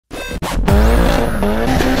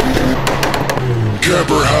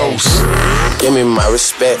Camber House. Give me my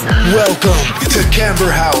respect. Welcome to Camber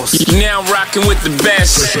House. Now rocking with the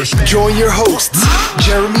best. Join your hosts,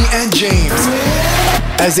 Jeremy and James,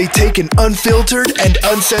 as they take an unfiltered and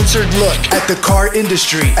uncensored look at the car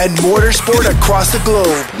industry and motorsport across the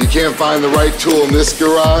globe. You can't find the right tool in this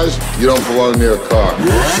garage, you don't belong near a car.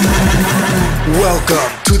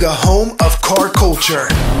 Welcome to the home of car culture.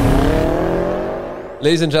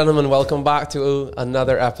 Ladies and gentlemen, welcome back to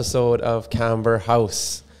another episode of Camber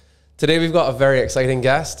House. Today we've got a very exciting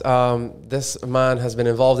guest. This man has been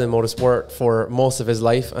involved in motorsport for most of his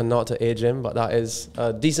life, and not to age him, but that is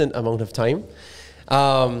a decent amount of time.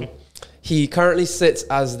 He currently sits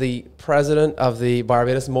as the president of the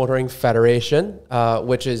Barbados Motoring Federation,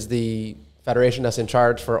 which is the federation that's in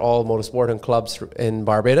charge for all motorsport and clubs in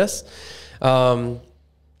Barbados.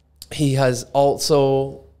 He has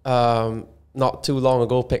also, not too long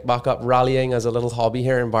ago, picked back up rallying as a little hobby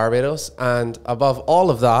here in Barbados. And above all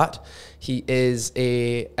of that, he is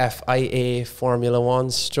a FIA Formula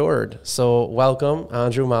One steward. So welcome,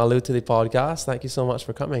 Andrew Malu, to the podcast. Thank you so much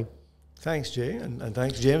for coming. Thanks, Jay, and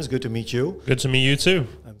thanks, James. Good to meet you. Good to meet you too.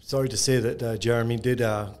 I'm sorry to say that Jeremy did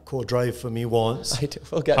co-drive for me once.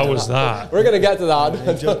 We'll get How to was that? We're going to get to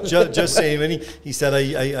that. just saying, when he said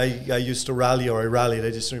I used to rally, or I rallied,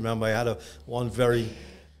 I just remember I had one very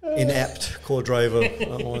inept co-driver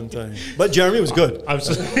at one time. But Jeremy was good.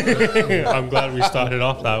 I'm glad we started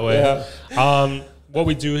off that way. Yeah. What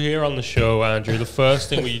we do here on the show, Andrew, the first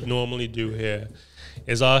thing we normally do here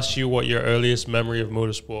is ask you what your earliest memory of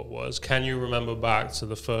motorsport was. Can you remember back to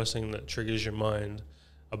the first thing that triggers your mind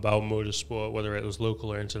about motorsport, whether it was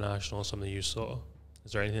local or international, something you saw?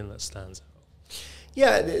 Is there anything that stands out?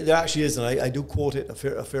 Yeah, there actually is, and I do quote it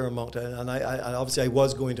a fair amount. And I obviously I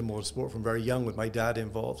was going to motorsport from very young with my dad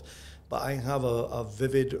involved, but I have a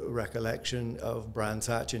vivid recollection of Brands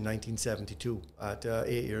Hatch in 1972 at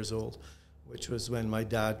 8 years old, which was when my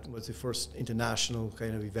dad was the first international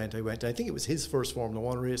kind of event I went to. I think it was his first Formula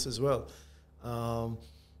One race as well.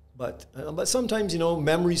 But sometimes,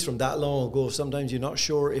 memories from that long ago, sometimes you're not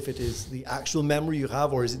sure if it is the actual memory you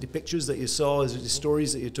have, or is it the pictures that you saw, is it the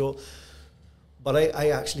stories that you told. But I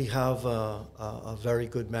actually have a very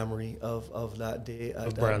good memory of that day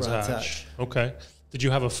at Brands Hatch. Okay. Did you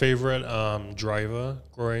have a favorite driver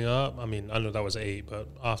growing up? I mean, I know that was 8, but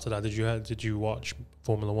after that, did you watch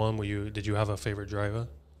Formula One? Did you have a favorite driver?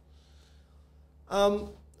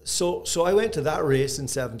 So I went to that race in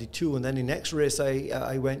 72, and then the next race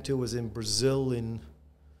I went to was in Brazil in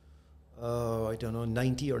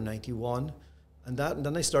 90 or 91. And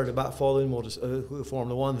then I started back following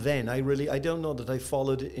Formula One. Then I don't know that I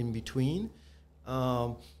followed it in between,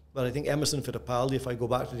 but I think Emerson Fittipaldi, if I go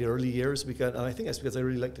back to the early years, and I think that's because I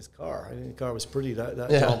really liked his car. I think the car was pretty. That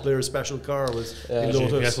John Player's special car was the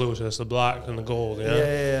Lotus. Yes, Lotus, the black and the gold.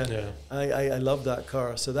 Yeah. I loved that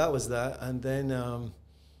car. So that was that. And then,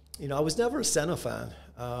 I was never a Senna fan.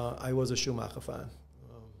 I was a Schumacher fan.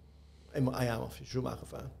 I am a Schumacher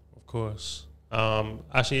fan. Of course.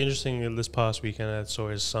 Actually, interesting, this past weekend I saw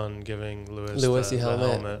his son giving Lewis the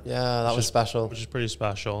helmet. Yeah, that was special. Which is pretty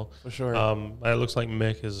special. For sure. It looks like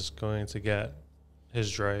Mick is going to get his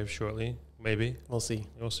drive shortly, maybe. We'll see.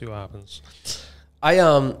 We'll see what happens.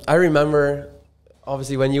 I remember,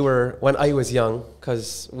 obviously, when I was young,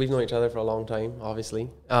 because we've known each other for a long time, obviously.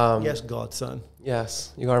 Yes, godson.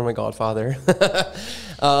 Yes, you are my godfather.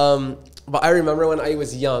 But I remember when I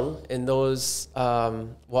was young, in those,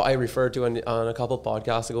 what I referred to on a couple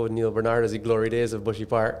podcasts ago with Neil Bernard as the glory days of Bushy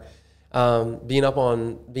Park, being up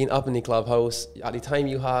in the clubhouse. At the time,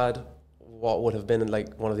 you had what would have been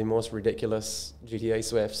like one of the most ridiculous GTI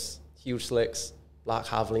Swifts, huge slicks, black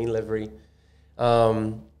Haviland livery.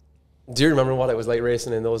 Do you remember what it was like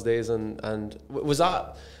racing in those days? And was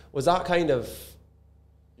that kind of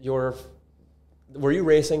your... Were you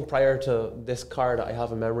racing prior to this car that I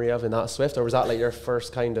have a memory of in that Swift, or was that like your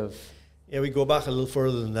first kind of... Yeah, we go back a little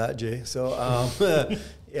further than that, Jay. So,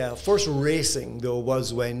 first racing, though,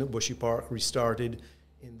 was when Bushy Park restarted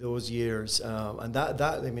in those years. And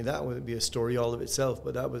that would be a story all of itself,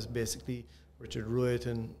 but that was basically Richard Ruitt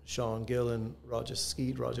and Sean Gill and Roger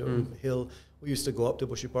Skeet, Roger Hill. We used to go up to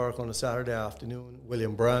Bushy Park on a Saturday afternoon.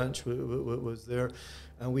 William Branch was there.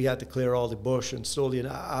 And we had to clear all the bush, and slowly, and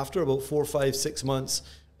after about 4, 5, 6 months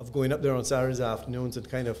of going up there on Saturdays afternoons and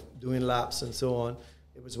kind of doing laps and so on,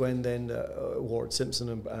 it was when then Ward Simpson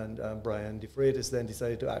and Brian DeFreitas then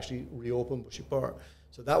decided to actually reopen Bushy Park.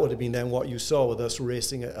 So that would have been then what you saw with us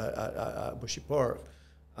racing at Bushy Park.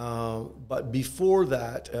 But before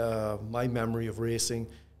that, my memory of racing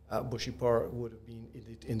at Bushy Park would have been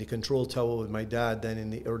in the control tower with my dad then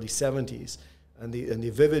in the early 70s. And the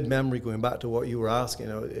vivid memory, going back to what you were asking,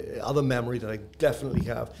 other memory that I definitely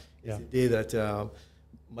have is the day that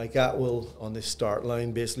Mike Atwill on the start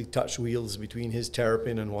line basically touched wheels between his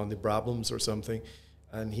Terrapin and one of the Brabhams or something,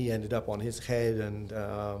 and he ended up on his head.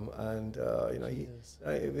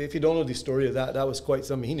 If you don't know the story of that, that was quite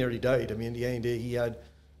something. He nearly died. I mean, in the end, he had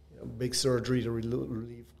big surgery to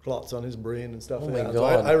relieve clots on his brain and stuff. Oh like my that. So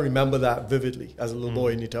God. I remember that vividly as a little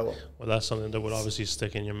boy in Ottawa. Well, that's something that would obviously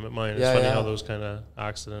stick in your mind. It's funny how those kind of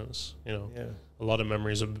accidents, a lot of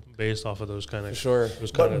memories are based off of those kind of. For sure.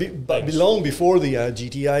 But long before the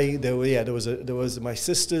GTI, there was my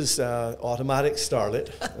sister's automatic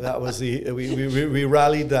Starlet. That was we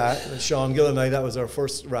rallied that. Sean Gill and I. That was our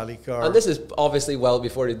first rally car. And this is obviously well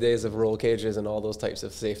before the days of roll cages and all those types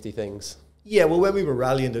of safety things. Yeah, well, when we were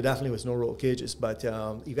rallying, there definitely was no roll cages, but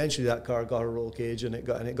eventually that car got a roll cage and it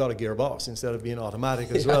got a gearbox instead of being automatic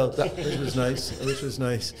as well, which was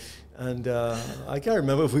nice. And I can't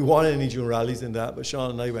remember if we won any June rallies in that, but Sean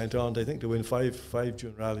and I went on, I think, to win five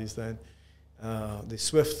June rallies then. The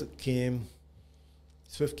Swift came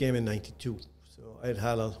in '92, so I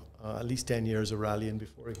had at least 10 years of rallying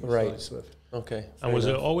before I started Swift. Okay. And was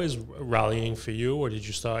it always rallying for you, or did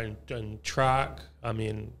you start in track? I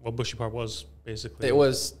mean, what Bushy Park was basically? It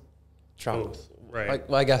was track. Both, right.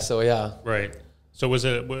 I guess so, yeah. Right. So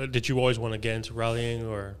did you always want to get into rallying,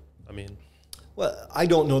 or, I mean? Well, I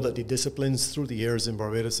don't know that the disciplines through the years in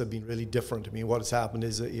Barbados have been really different. I mean, what has happened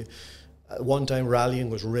is that at one time rallying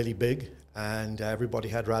was really big, and everybody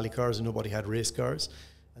had rally cars and nobody had race cars.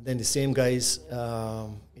 And then the same guys,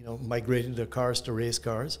 migrated their cars to race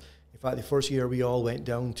cars. In fact, the first year we all went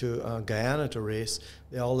down to Guyana to race,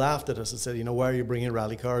 they all laughed at us and said, why are you bringing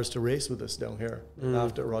rally cars to race with us down here?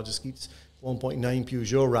 Laughed at Roger Skeet's 1.9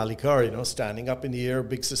 Peugeot rally car, standing up in the air,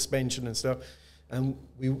 big suspension and stuff. And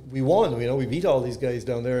we won, we beat all these guys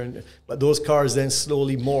down there. But those cars then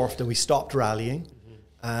slowly morphed and we stopped rallying.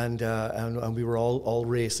 And we were all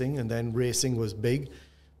racing, and then racing was big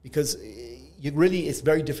because it's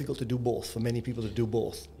very difficult to do both, for many people to do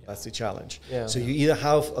both. That's the challenge. Yeah. So you either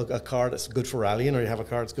have a car that's good for rallying, or you have a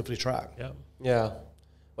car that's good for the track. Yeah. Yeah.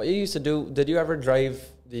 What you used to do, did you ever drive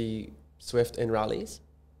the Swift in rallies?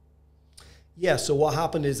 Yeah, so what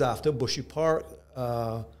happened is after Bushy Park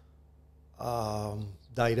died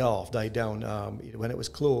down when it was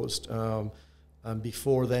closed. And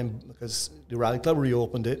before then, because the Rally Club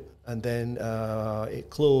reopened it, and then it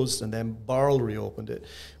closed, and then Barrel reopened it.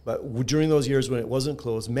 But during those years when it wasn't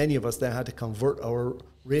closed, many of us then had to convert our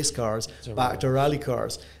race cars back to rally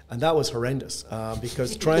cars, and that was horrendous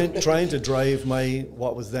because trying to drive my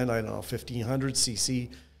what was then 1500cc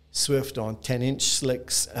Swift on 10-inch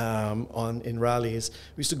slicks in rallies.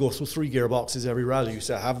 We used to go through 3 gearboxes every rally. We used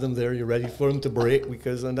to have them there, you're ready for them to break,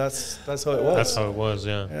 and that's how it was. That's how it was,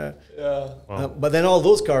 yeah. Wow. But then all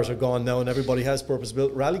those cars are gone now, and everybody has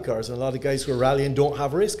purpose-built rally cars, and a lot of guys who are rallying don't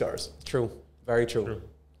have race cars. True, very true.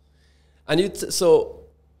 And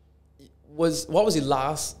what was the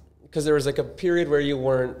last? Because there was like a period where you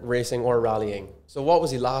weren't racing or rallying. So what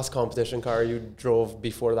was the last competition car you drove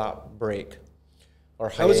before that break?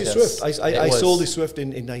 I was the Swift. I sold the Swift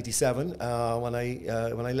in '97 when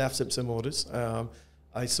I left Simpson Motors.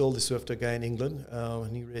 I sold the Swift to a guy in England,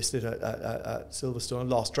 and he raced it at Silverstone.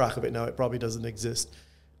 Lost track of it now; it probably doesn't exist.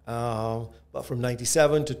 But from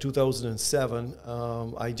 '97 to 2007,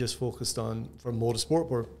 I just focused on, from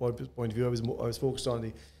motorsport point of view, I was focused on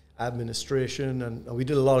the administration, and we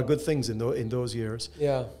did a lot of good things in those years.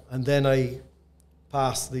 Yeah. And then I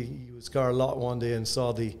passed the used car lot one day and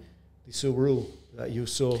saw the Subaru that you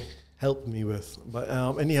so helped me with. But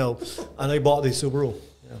anyhow, and I bought the Subaru.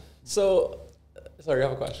 Yeah. So, sorry, you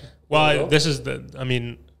have a question? Well,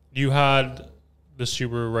 you had the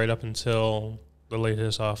Subaru right up until the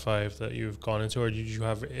latest R5 that you've gone into, or did you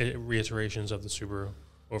have reiterations of the Subaru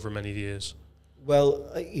over many years?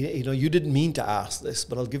 Well, you didn't mean to ask this,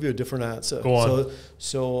 but I'll give you a different answer. Go on.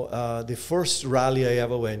 So the first rally I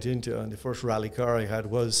ever went into, and the first rally car I had,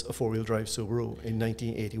 was a 4-wheel drive Subaru in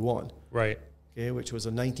 1981. Right. Okay, which was a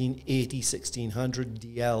 1980 1600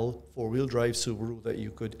 DL 4-wheel drive Subaru that you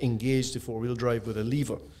could engage the 4-wheel drive with a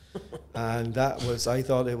lever. And I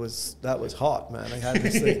thought that was hot, man. I had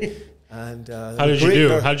this thing. And How did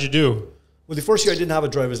you do? Well, the first year I didn't have a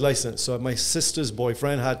driver's license, so my sister's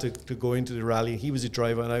boyfriend had to go into the rally. He was the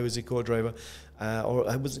driver and I was the co-driver. Or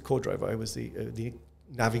I wasn't co-driver, I was the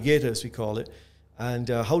navigator, as we call it. And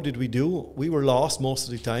how did we do? We were lost most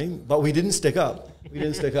of the time, but we didn't stick up. We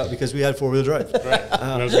didn't stick up because we had 4-wheel drive. Right,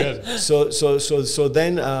 that was good. So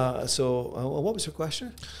what was your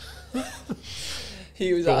question?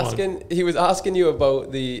 He was asking you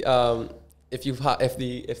about if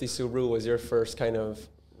the Subaru was your first kind of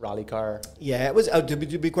rally car. Yeah, it was, to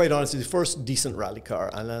be quite honest, it's the first decent rally car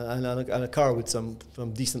and a car with some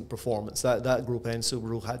decent performance. That Group N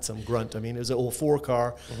Subaru had some grunt. I mean, it was an 04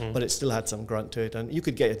 car, but it still had some grunt to it, and you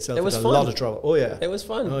could get yourself in a lot of trouble. Oh yeah, it was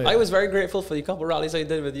fun. Oh, yeah. I was very grateful for the couple rallies I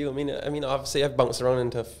did with you. I mean, obviously I've bounced around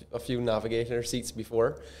into a few Navigator seats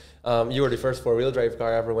before. You were the first 4-wheel drive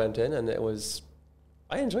car I ever went in, and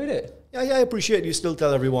I enjoyed it. Yeah, I appreciate you still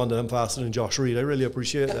tell everyone that I'm faster than Josh Reed. I really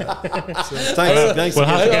appreciate that. So, thanks. We'll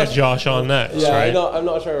have to get Josh on next, Yeah, right? I'm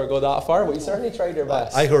not sure we'll go that far, but you certainly tried your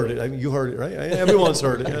best. I heard it. You heard it, right? Everyone's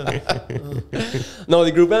heard it. Yeah. No,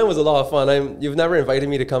 the Group N was a lot of fun. You've never invited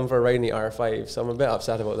me to come for a ride in the R5, so I'm a bit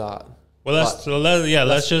upset about that. Well, we're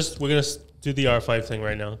gonna do the R5 thing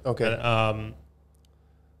right now. Okay. How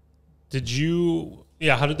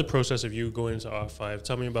did the process of you going into R5?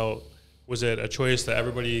 Tell me about. Was it a choice that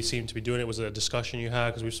everybody seemed to be doing it? Was it a discussion you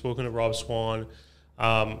had? Because we've spoken to Rob Swan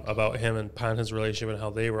about him and Panton's relationship and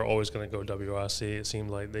how they were always going to go WRC. It seemed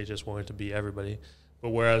like they just wanted to be everybody.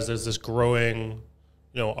 But whereas there's this growing,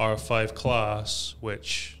 R5 class,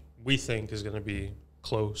 which we think is going to be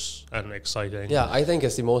close and exciting. Yeah, I think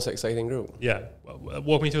it's the most exciting group. Yeah.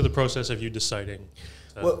 Walk me through the process of you deciding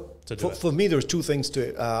to do it. For me, there's two things to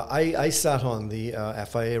it. I sat on the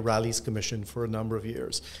FIA Rallies Commission for a number of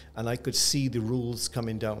years, and I could see the rules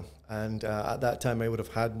coming down. And at that time, I would have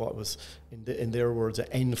had what was, in their words, an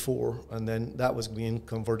N4, and then that was being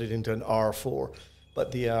converted into an R4.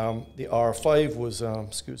 But the R5 was,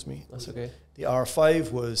 excuse me. That's okay. The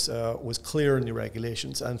R5 was clear in the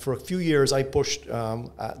regulations, and for a few years, I pushed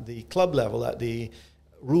at the club level, at the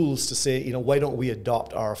rules, to say, why don't we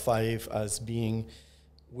adopt R5 as being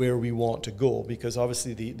where we want to go, because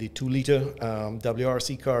obviously the 2-litre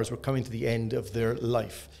WRC cars were coming to the end of their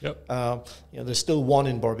life. Yep. There's still one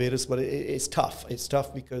in Barbados, but it's tough. It's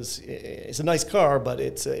tough because it's a nice car, but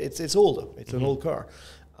it's older. It's an old car.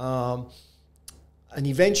 And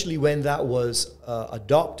eventually, when that was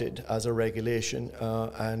adopted as a regulation,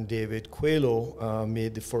 and David Coelho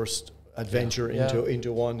made the first adventure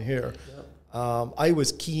into one here. Yeah. I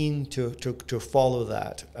was keen to follow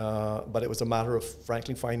that, but it was a matter of,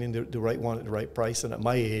 frankly, finding the right one at the right price. And at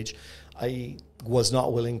my age, I was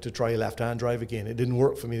not willing to try left-hand drive again. It didn't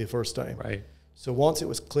work for me the first time. Right. So once it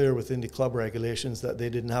was clear within the club regulations that they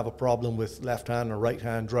didn't have a problem with left-hand or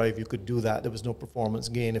right-hand drive, you could do that. There was no performance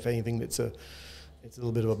gain. If anything, it's a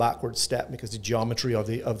little bit of a backward step because the geometry of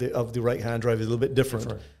the right-hand drive is a little bit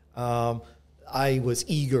different. I was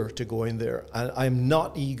eager to go in there, and I'm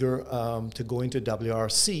not eager to go into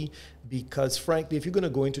WRC because, frankly, if you're going to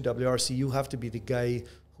go into WRC, you have to be the guy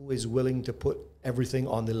who is willing to put everything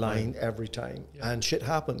on the line every time. Yeah. And shit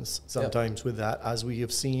happens sometimes with that, as we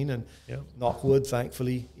have seen, and knock wood,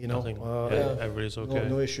 thankfully, everybody's okay.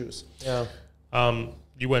 No issues. Yeah.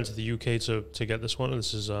 You went to the UK to get this one.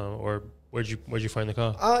 This is or where'd you find the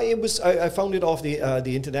car? I found it off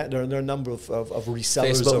the internet. There are a number of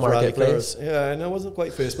resellers Facebook of rally Marketplace. cars. Yeah, and it wasn't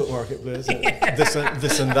quite Facebook Marketplace.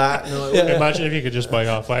 this and that. Imagine if you could just buy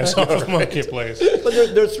R5s off of Marketplace. But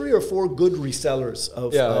there are 3 or 4 good resellers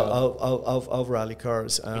of rally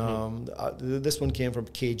cars. This one came from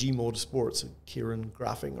KG Motorsports, Kieran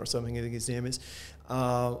Graffing or something, I think his name is.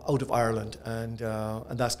 Out of Ireland, and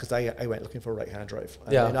that's because I went looking for right-hand drive.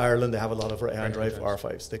 In Ireland, they have a lot of right-hand drive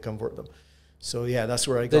R5s. They convert them. So that's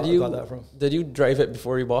where I got that from. Did you drive it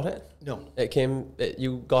before you bought it? No.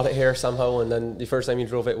 You got it here somehow, and then the first time you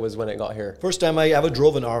drove it was when it got here? First time I ever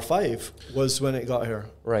drove an R5 was when it got here.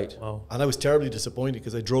 Right. Wow. And I was terribly disappointed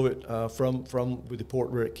because I drove it from the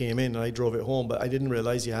port where it came in, and I drove it home, but I didn't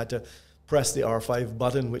realize you had to press the R5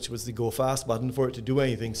 button, which was the go fast button, for it to do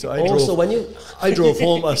anything. So I drove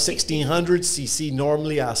home a 1600cc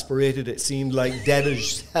normally aspirated, it seemed like dead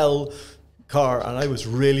as hell car, and I was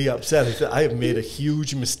really upset. I thought I have made a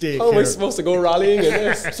huge mistake. How am I supposed to go rallying in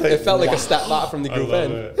this? It felt like a step back from the Group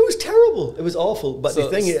N. It was terrible. It was awful. But the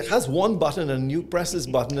thing, it has one button, and you press this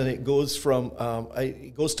button, and it goes from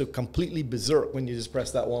it goes to completely berserk when you just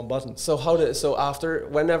press that one button.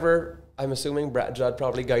 Whenever, I'm assuming Brett Judd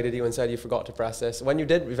probably guided you and said you forgot to press this. When you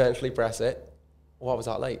did eventually press it, what was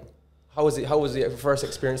that like? How was the first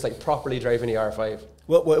experience like properly driving the R5?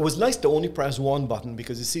 Well, it was nice to only press one button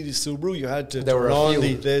because you see the Subaru, you had to turn on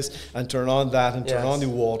this and turn on that and turn on the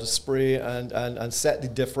water spray and set the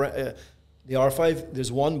different. The R5,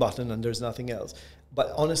 there's one button and there's nothing else.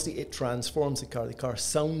 But honestly, it transforms the car. The car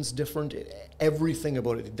sounds different. Everything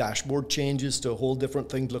about it. The dashboard changes to a whole different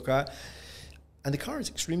thing to look at. And the car is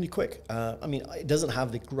extremely quick. I mean, it doesn't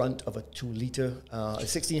have the grunt of a 2-liter. A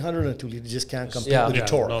 1600 and a 2-liter just can't compete with the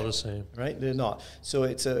torque. Not the same. Right? They're not. So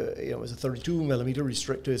it's it's a 32 millimeter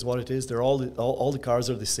restrictor is what it is. They're all the cars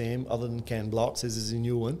are the same, other than Ken Block's. His is a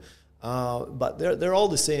new one. But they're all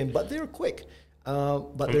the same, but they're quick.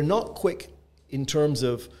 But they're not quick in terms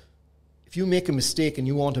of, if you make a mistake and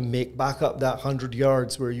you want to make back up that 100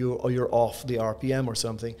 yards where you're off the RPM or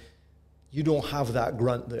something, you don't have that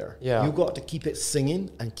grunt there. Yeah. You've got to keep it singing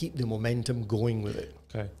and keep the momentum going with it.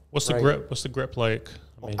 Okay. What's the grip? What's the grip like?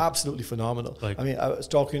 I mean, absolutely phenomenal. Like, I mean, I was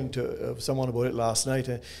talking to someone about it last night.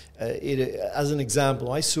 As an example,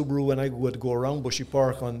 my Subaru, when I would go around Bushy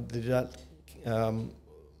Park on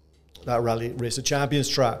that Rally Race of Champions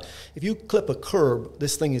track, if you clip a curb,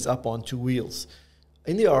 this thing is up on 2 wheels.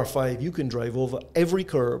 In the R5, you can drive over every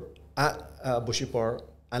curb at Bushy Park,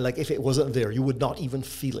 and like if it wasn't there, you would not even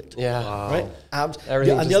feel it. Yeah. Right?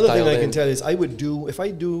 Everything And the just other thing dialed I can in. tell is if I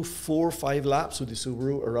do 4 or 5 laps with the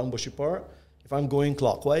Subaru around Bushy Park, if I'm going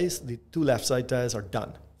clockwise, the 2 left side tires are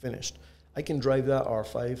done, finished. I can drive that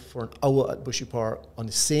R5 for an hour at Bushy Park on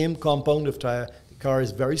the same compound of tire. The car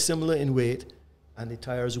is very similar in weight, and the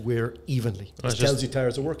tires wear evenly. It tells you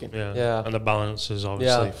tires are working. Yeah. And the balance is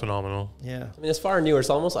obviously phenomenal. Yeah. I mean, as far newer, it's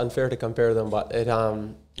almost unfair to compare them, but the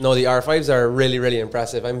R5s are really, really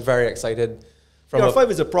impressive. I'm very excited. The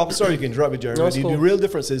R5 is a proper, sorry you can interrupt me, Jeremy. No, the real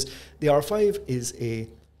difference is the R5 is a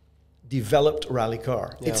developed rally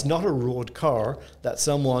car. Yeah. It's not a road car that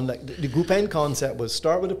someone, like the Group N concept was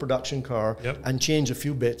start with a production car and change a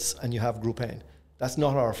few bits and you have Group N. That's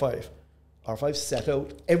not R5. R5 set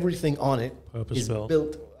out, everything on it is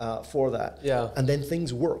built for that. Yeah. And then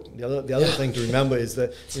things work. The other thing to remember is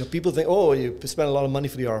that people think, oh, you spend a lot of money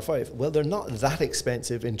for the R5. Well, they're not that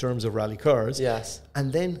expensive in terms of rally cars. Yes.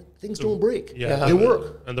 And then things don't break. Yeah. They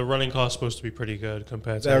work. And the running cost is supposed to be pretty good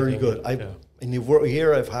compared to Very anything. good. In the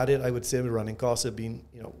year I've had it, I would say the running costs have been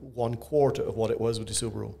 1/4 of what it was with the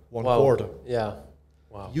Subaru. One quarter. Yeah.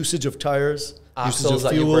 Wow. Usage of tires, Axles usage of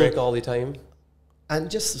that you fuel, break all the time. and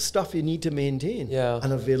just the stuff you need to maintain. Yeah.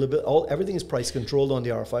 And availability. Everything is price controlled on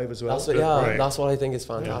the R5 as well. That's what I think is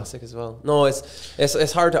fantastic as well. No,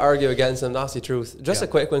 it's hard to argue against them. That's the truth. Just a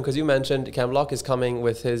quick one, because you mentioned Ken Block is coming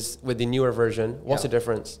with the newer version. What's the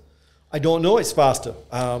difference? I don't know. It's faster.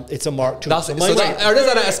 It's a Mark II. Is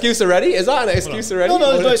that an excuse already? Is that an excuse already?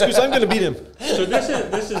 No, it's no excuse. I'm going to beat him. So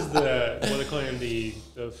this is the what they're calling the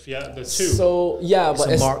Fiat, the 2. So yeah, but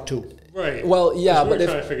it's a Mark II. Right. Well, yeah, we're but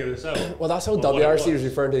trying to figure this out. Well, that's how WRC is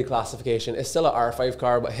referring to the classification. It's still an R5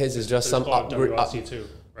 car, but his is just some upgrade. WRC2,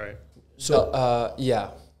 right? So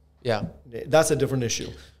yeah. That's a different issue.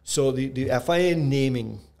 So the FIA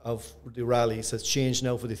naming of the rallies has changed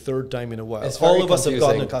now for the 3rd time in a while. All of us have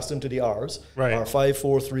gotten accustomed to the R's, right. R5,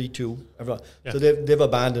 4, 3, 2. Everyone. So they've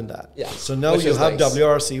abandoned that. Yeah. So now you have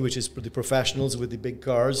WRC, which is for the professionals with the big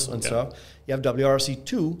cars and stuff. You have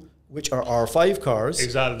WRC2, which are R5 cars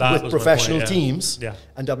with professional teams. Yeah.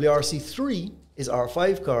 And WRC3 is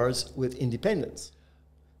R5 cars with independents,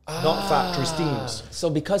 not factory teams. So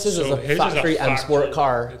because this is a factory M Sport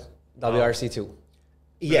car, WRC2.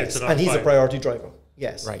 Yes, and he's a priority driver.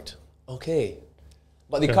 Yes. Right. Okay.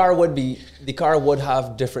 But the car would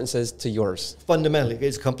have differences to yours. Fundamentally,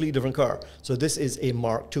 it's a completely different car. So this is a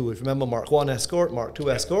Mark II. If you remember Mark I Escort, Mark II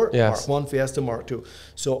Escort, Mark I Fiesta, Mark II.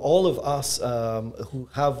 So all of us who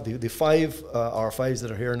have the 5 R5s that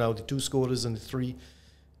are here now, the 2 Skodas and the 3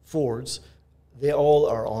 Fords, they all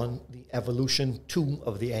are on the Evolution 2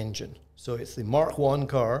 of the engine. So it's the Mark I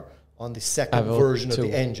car on the second version of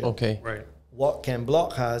the engine. Okay. Right. What Ken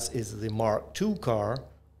Block has is the Mark II car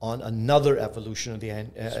on another evolution of the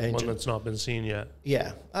engine. One that's not been seen yet.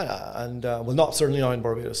 Yeah, certainly not in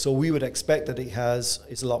Barbados. So we would expect that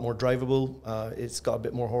it's a lot more drivable. It's got a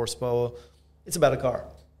bit more horsepower. It's a better car,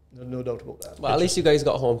 no doubt about that. Well, at least you guys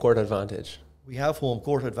got home court advantage. We have home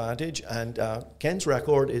court advantage, and Ken's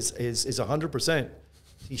record is 100%.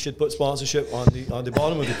 He should put sponsorship on the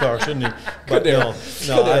bottom of the car, shouldn't he? But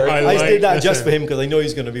I did that just for him because I know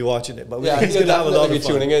he's going to be watching it. But he's going to have a lot of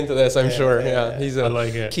fun. Tuning into this, I'm sure. Yeah, he's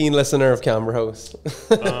a keen listener of Camber House.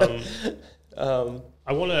 I'm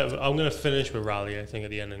going to finish with rally, I think,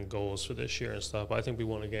 at the end and goals for this year and stuff. But I think we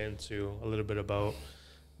want to get into a little bit about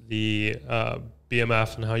the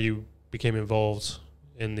BMF and how you became involved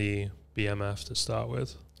in the BMF to start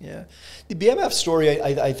with. Yeah, the BMF story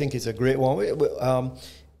I think is a great one.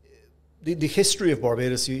 The history of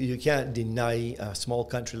Barbados, you can't deny a small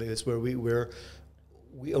country like this where we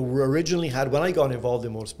originally had, when I got involved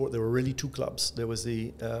in motorsport, there were really 2 clubs. There was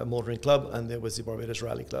the Motoring Club and there was the Barbados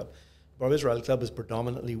Rally Club. Barbados Rally Club is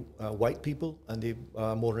predominantly white people, and the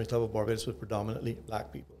Motoring Club of Barbados was predominantly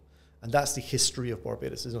black people. And that's the history of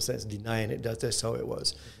Barbados. There's no sense denying it. That's how it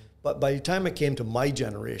was. But by the time it came to my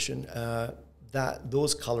generation,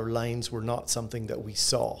 those color lines were not something that we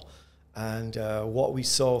saw. And what we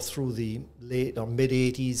saw through the late or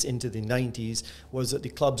mid-'80s into the '90s was that the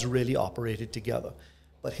clubs really operated together.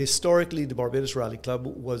 But historically, the Barbados Rally Club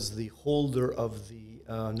was the holder of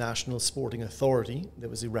the National Sporting Authority that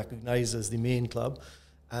was recognized as the main club,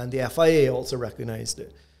 and the FIA also recognized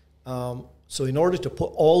it. So in order to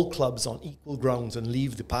put all clubs on equal grounds and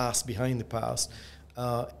leave the past behind the past,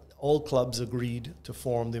 all clubs agreed to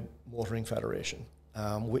form the Motoring Federation,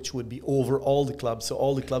 which would be over all the clubs, so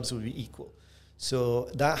all the clubs would be equal. So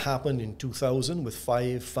that happened in 2000 with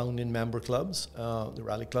 5 founding member clubs, the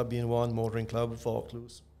Rally Club being one, Motoring Club,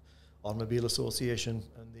 Vaucluse, Automobile Association,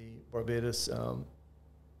 and the Barbados, I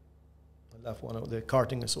left one out, the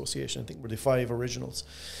Karting Association, I think were the 5 originals.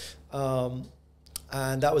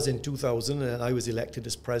 And that was in 2000, and I was elected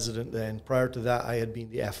as president then. Prior to that, I had been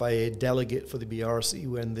the FIA delegate for the BRC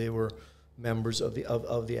when they were members of the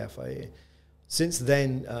FIA. Since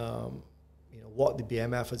then, what the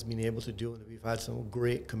BMF has been able to do, and we've had some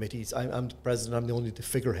great committees. I'm the president, I'm only the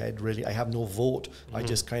figurehead, really. I have no vote. Mm-hmm. I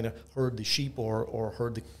just kind of herd the sheep or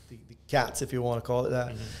herd the cats, if you want to call it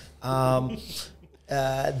that. Mm-hmm.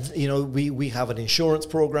 We have an insurance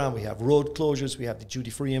program, we have road closures, we have the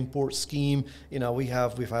duty-free import scheme. We've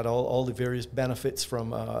had all the various benefits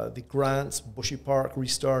from the grants. Bushy Park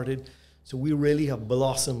restarted. So we really have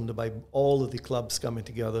blossomed by all of the clubs coming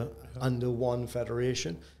together under one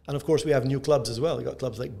federation. And of course, we have new clubs as well. We've got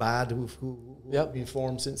clubs like BAD who have been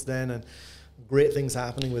formed since then, and great things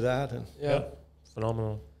happening with that. And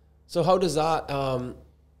phenomenal. So how does that?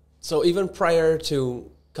 So even prior to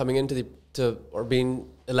coming into or being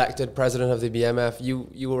elected president of the BMF, you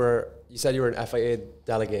said you were an FIA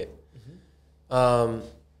delegate. Mm-hmm.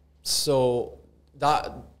 So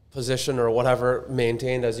that position or whatever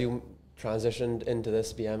maintained as you transitioned into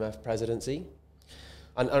this BMF presidency,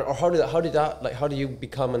 or how do you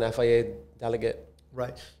become an FIA delegate?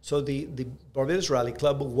 Right. So the Barbados Rally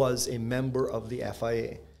Club was a member of the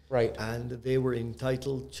FIA. Right. And they were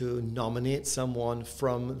entitled to nominate someone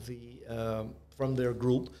from their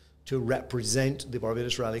group to represent the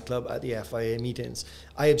Barbados Rally Club at the FIA meetings.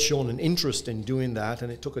 I had shown an interest in doing that,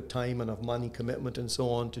 and it took a time and a money commitment and so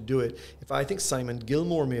on to do it. I think Simon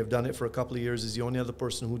Gilmore may have done it for a couple of years, is the only other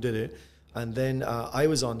person who did it. And then I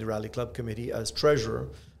was on the Rally Club committee as treasurer,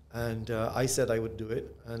 and I said I would do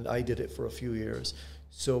it, and I did it for a few years.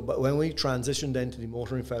 But when we transitioned then to the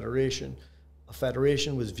Motoring Federation, a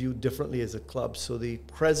federation was viewed differently as a club. So the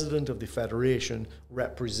president of the federation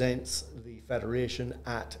represents the federation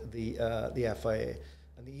at the FIA.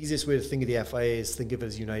 And the easiest way to think of the FIA is think of it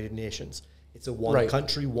as United Nations. It's a one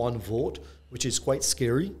country, one vote, which is quite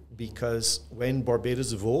scary, because when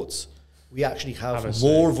Barbados votes, we actually have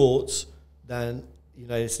more votes than the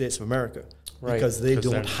United States of America, because they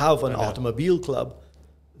don't have an automobile club.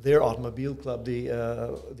 Their automobile club,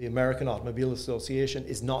 the American Automobile Association,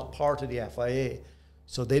 is not part of the FIA,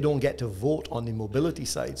 so they don't get to vote on the mobility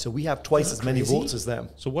side. So we have twice as many votes as them.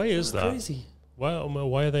 So why is that? Crazy. Why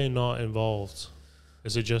are they not involved?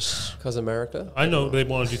 Is it just because America? I know they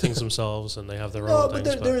want to do things themselves and they have their own things.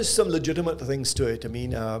 No, but there is some legitimate things to it. I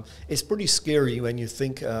mean, it's pretty scary when you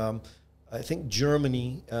think. I think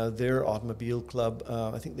Germany, their automobile club,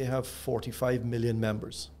 I think they have 45 million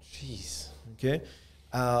members. Jeez. Okay.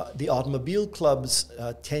 The automobile clubs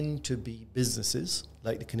tend to be businesses,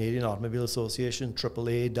 like the Canadian Automobile Association,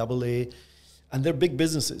 AAA, AA, and they're big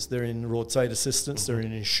businesses. They're in roadside assistance, they're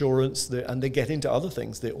in insurance, and they get into other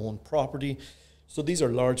things. They own property. So these are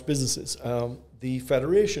large businesses. The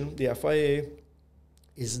federation, the FIA,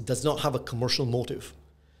 does not have a commercial motive.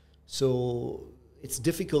 So it's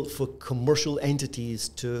difficult for commercial entities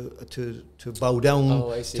to bow down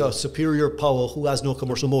to a superior power who has no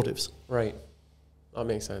commercial motives. Right. That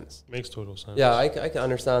makes sense. Makes total sense. Yeah, I can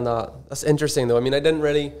understand that. That's interesting, though. I mean, I don't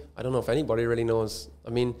know if anybody really knows.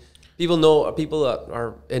 I mean, people that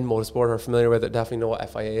are in motorsport are familiar with it, definitely know what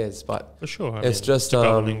FIA is, but for sure, it's just a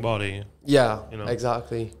governing body. Yeah,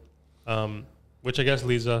 exactly. Which I guess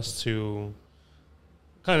leads us to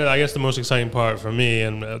kind of, I guess, the most exciting part for me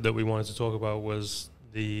and that we wanted to talk about was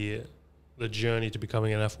the journey to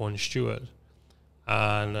becoming an F1 steward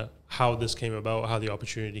and how this came about, how the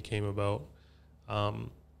opportunity came about.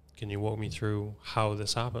 Can you walk me through how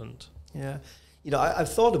this happened? Yeah.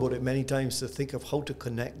 I've thought about it many times to think of how to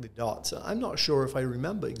connect the dots. I'm not sure if I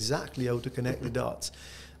remember exactly how to connect the dots.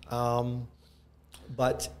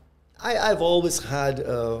 But I've always had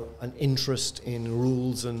an interest in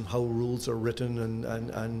rules and how rules are written,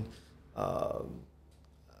 and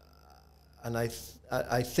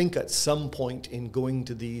I think at some point in going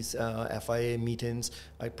to these FIA meetings,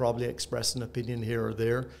 I probably expressed an opinion here or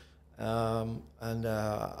there.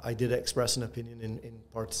 I did express an opinion in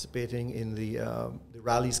participating in the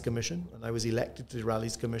Rallies Commission, and I was elected to the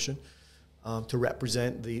Rallies Commission to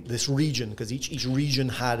represent this region, because each region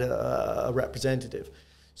had a representative.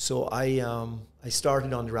 So I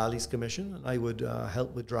started on the Rallies Commission, and I would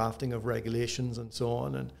help with drafting of regulations and so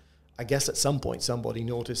on. And I guess at some point somebody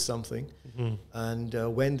noticed something. Mm-hmm. And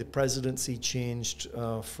when the presidency changed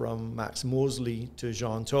from Max Mosley to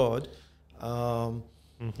Jean Todt,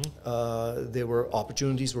 there were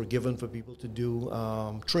opportunities were given for people to do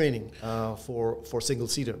training for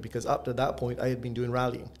single-seater, because up to that point I had been doing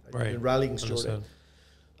rallying. I'd been doing rallying stewarding.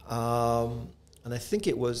 And I think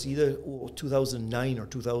it was either 2009 or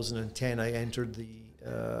 2010 I entered the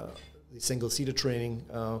single-seater training,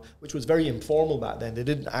 which was very informal back then. They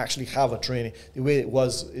didn't actually have a training. The way it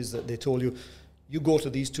was is that they told you, you go to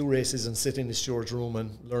these 2 races and sit in the steward's room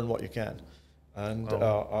and learn what you can. And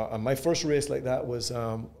my first race like that was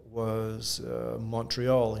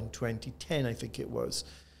Montreal in 2010, I think it was.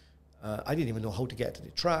 I didn't even know how to get to the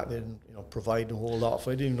track. They didn't provide a whole lot.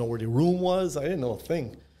 I didn't even know where the room was. I didn't know a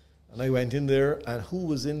thing. And I went in there, and who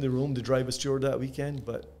was in the room to drive a steward that weekend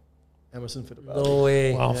but Emerson Fittipaldi. No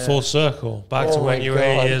way. Wow, yeah. Full circle. Back to when you were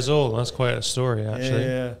 8 years old. That's quite a story, actually.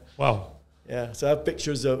 Yeah. Wow. Yeah, so I have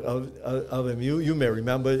pictures of him. You may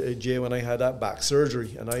remember, Jay, when I had that back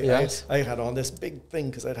surgery, and I had on this big thing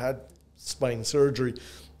because I'd had spine surgery,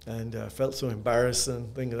 and I felt so embarrassed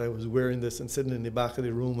and thinking I was wearing this and sitting in the back of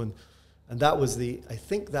the room, and that was I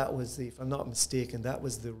think that was if I'm not mistaken, that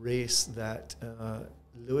was the race that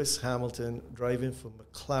Lewis Hamilton, driving for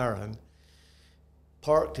McLaren,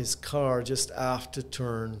 parked his car just after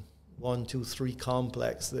turn 1, 2, 3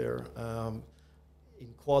 complex there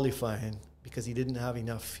in qualifying, because he didn't have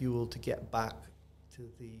enough fuel to get back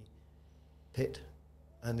to the pit,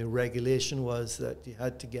 and the regulation was that you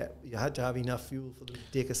had to have enough fuel for them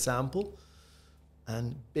to take a sample,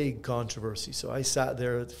 and big controversy. So I sat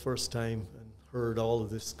there the first time and heard all of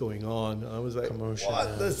this going on, and I was like, commotion,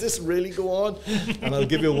 what? Does this really go on? And I'll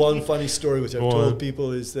give you one funny story which I've told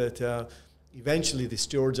people, is that eventually the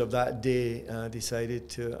stewards of that day decided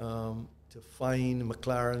to fine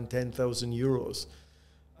McLaren 10,000 euros.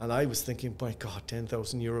 And I was thinking, my God,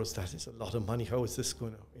 10,000 euros, that is a lot of money. How is this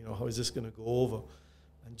going to go over?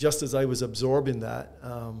 And just as I was absorbing that,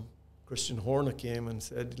 Christian Horner came and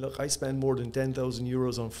said, look, I spend more than 10,000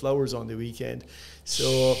 euros on flowers on the weekend.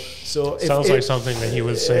 So sounds like something that he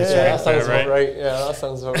would say. Yeah, that sounds about right. Yeah, that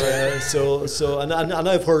sounds about right. And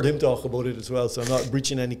I've heard him talk about it as well, so I'm not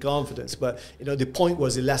breaching any confidence. But, the point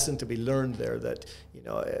was a lesson to be learned there, that,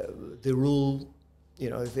 the rule,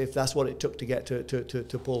 if that's what it took to get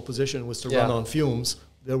to pole position was to run on fumes,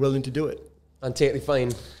 they're willing to do it. And take the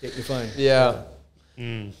fine. Yeah.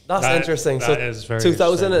 That's interesting. That so is very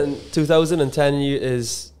 2010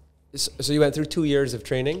 so you went through 2 years of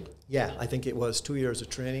training? Yeah, I think it was 2 years of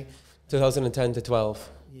training. 2010 to 12.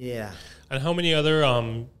 Yeah. And how many other,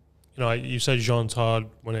 you said Jean Todt,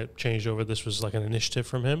 when it changed over, this was like an initiative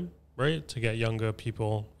from him, right? To get younger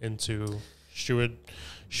people into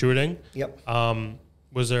stewarding. Yep.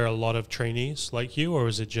 Was there a lot of trainees like you, or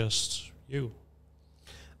was it just you?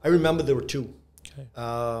 I remember there were 2. Okay.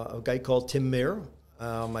 A guy called Tim Mayer,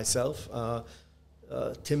 myself.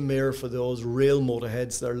 Tim Mayer, for those rail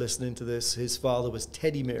motorheads that are listening to this, his father was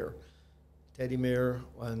Teddy Mayer. Teddy Mayer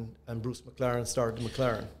and Bruce McLaren started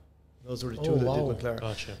McLaren. Those were the 2 that did McLaren.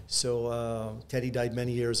 Gotcha. So Teddy died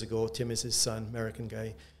many years ago. Tim is his son, American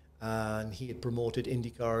guy. And he had promoted Indy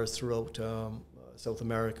cars throughout South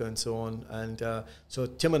America and so on. And so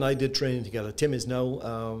Tim and I did training together. Tim is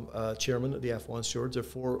now chairman of the F1 stewards.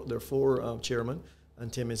 There are four chairmen,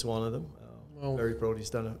 and Tim is one of them. Very proud.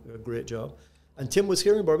 He's done a great job. And Tim was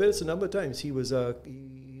here in Barbados a number of times. He was the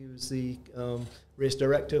race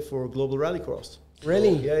director for Global Rallycross.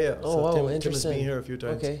 Really? Yeah. Oh, so wow, Tim has been here a few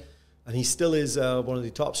times. Okay. And he still is one of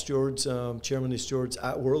the top stewards, chairman of the stewards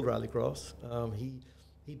at World Rallycross.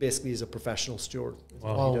 He basically is a professional steward.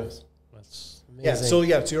 Wow. He does. That's amazing. So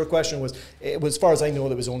your question was, as far as I know,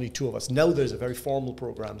 there was only 2 of us. Now there's a very formal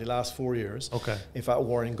program the last 4 years. Okay. In fact,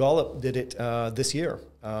 Warren Gollop did it this year.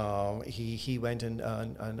 He went and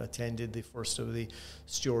attended the first of the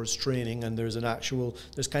stewards training, and there's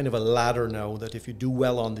kind of a ladder now that if you do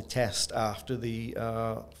well on the test after the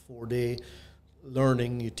 4-day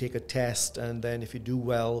learning, you take a test, and then if you do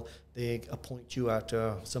well, they appoint you at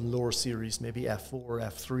some lower series, maybe F4 or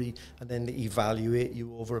F3, and then they evaluate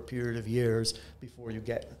you over a period of years before you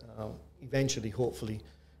get eventually, hopefully.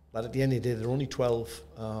 But at the end of the day, there are only 12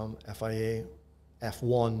 FIA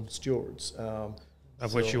F1 stewards.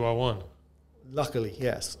 Of which you are one. Luckily,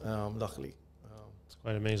 yes. Luckily. It's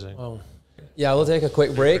quite amazing. Oh. Yeah, we'll take a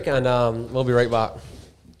quick break and we'll be right back.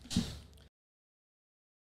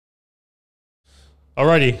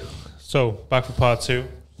 Alrighty, so back for part 2.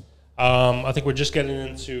 I think we're just getting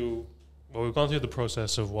into, well, we've gone through the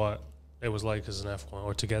process of what it was like as an F1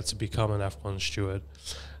 or to get to become an F1 steward.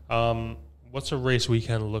 What's a race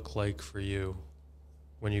weekend look like for you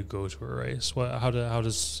when you go to a race? How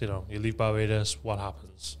does you leave Barbados? What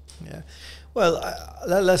happens? Yeah. Well,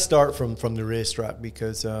 let's start from the racetrack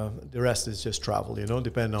because the rest is just travel,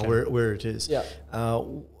 depending on where it is. Yeah.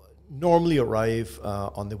 Normally arrive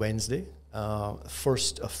on the Wednesday.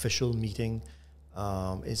 First official meeting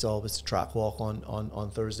is always the track walk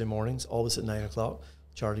on Thursday mornings, always at 9 o'clock.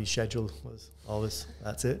 Charlie's schedule was always,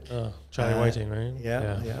 that's it. Charlie Whiting, right?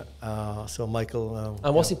 Yeah. So Michael...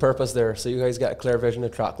 and what's the purpose there? So you guys get a clear vision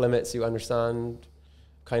of track limits, you understand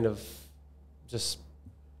kind of just...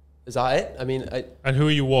 Is that it? I mean... And who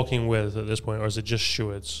are you walking with at this point, or is it just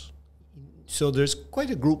stewards? So there's quite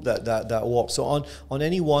a group that walks. So on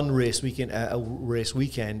any one race weekend,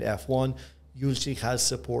 F1 usually has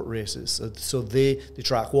support races. So the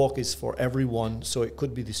track walk is for everyone. So it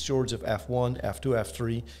could be the stewards of F1, F2,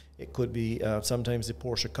 F3. It could be sometimes the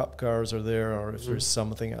Porsche Cup cars are there, or if there's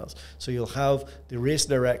something else. So you'll have the race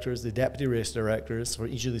directors, the deputy race directors for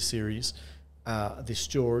each of the series, the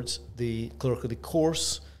stewards, the clerk of the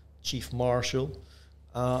course, chief marshal.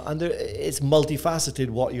 And it's multifaceted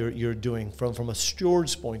what you're doing. From a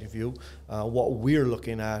steward's point of view, what we're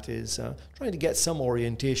looking at is trying to get some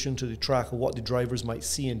orientation to the track of what the drivers might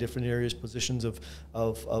see in different areas, positions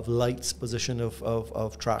of lights, position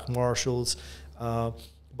of track marshals.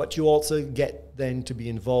 But you also get then to be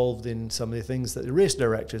involved in some of the things that the race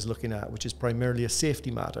director is looking at, which is primarily a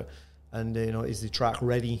safety matter. And is the track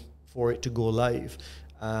ready for it to go live?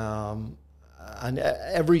 And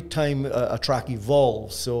every time a track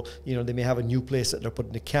evolves, so they may have a new place that they're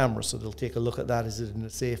putting the camera, so they'll take a look at that. Is it in a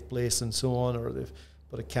safe place and so on, or they've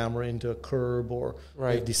put a camera into a curb, or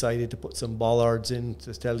they've decided to put some bollards in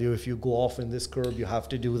to tell you if you go off in this curb, you have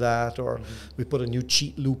to do that, or we put a new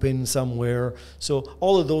cheat loop in somewhere. So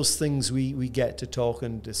all of those things we get to talk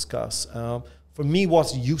and discuss. For me,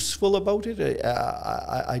 what's useful about it,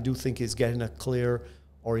 I do think, is getting a clear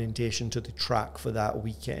orientation to the track for that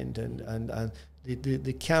weekend, and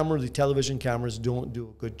the television cameras don't do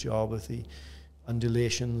a good job with the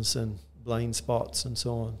undulations and blind spots and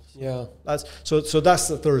so on. Yeah, that's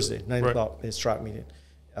the Thursday 9 o'clock is track meeting.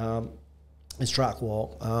 It's track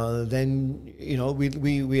walk. Then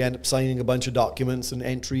we end up signing a bunch of documents and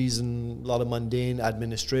entries and a lot of mundane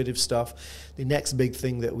administrative stuff. The next big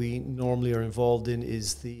thing that we normally are involved in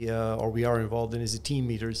is the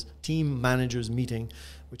team managers meeting,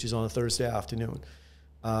 which is on a Thursday afternoon.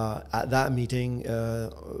 At that meeting,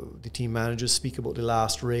 the team managers speak about the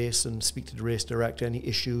last race and speak to the race director, any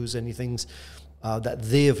issues, any things that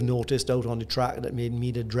they have noticed out on the track that made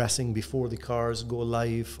need addressing before the cars go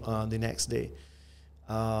live the next day.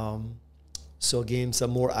 So again,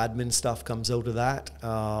 some more admin stuff comes out of that,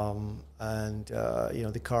 and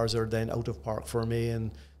the cars are then out of parc fermé,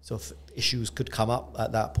 and so issues could come up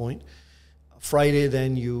at that point. Friday,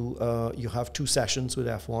 then you have 2 sessions with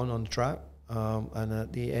F1 on the track, and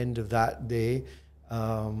at the end of that day,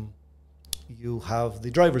 you have the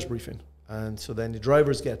driver's briefing. And so then the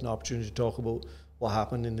drivers get an opportunity to talk about what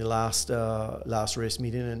happened in the last race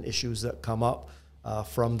meeting and issues that come up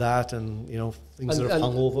from that, and things that have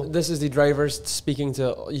hung over. This is the drivers speaking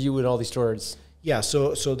to you and all the stewards. Yeah.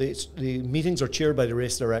 So the meetings are chaired by the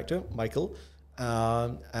race director, Michael,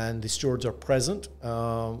 and the stewards are present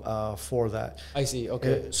for that. I see.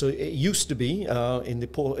 Okay. So it used to be in the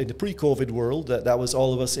pre-COVID world that was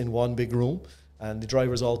all of us in one big room, and the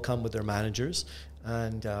drivers all come with their managers.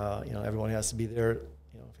 And everyone has to be there.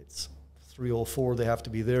 If it's 3:04, they have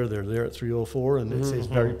to be there. They're there at 3:04, and it's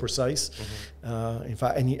very precise. In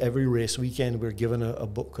fact, every race weekend, we're given a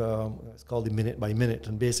book. It's called the Minute by Minute,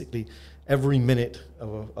 and basically every minute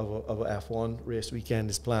of a F1 race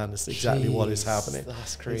weekend is planned. It's exactly what is happening.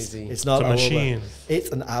 That's crazy. It's not a machine.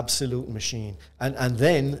 It's an absolute machine. And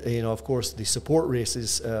then of course, the support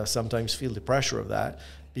races sometimes feel the pressure of that,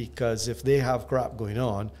 because if they have crap going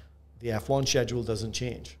on, the F1 schedule doesn't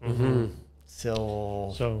change.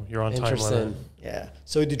 So you're on time limit. Yeah.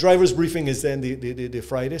 So the driver's briefing is then the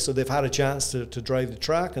Friday. So they've had a chance to drive the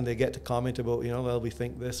track, and they get to comment about, we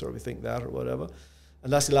think this or we think that or whatever.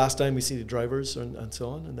 And that's the last time we see the drivers and so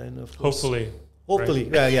on. And then, of course... Hopefully.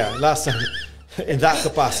 Right? Yeah. Last time in that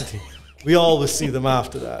capacity. We always see them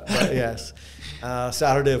after that. But yes.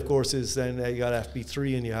 Saturday, of course, is then you got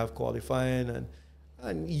FP3 and you have qualifying, and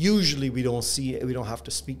And usually we don't have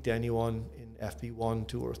to speak to anyone in FP1,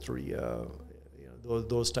 2 or 3. You know,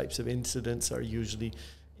 those types of incidents are usually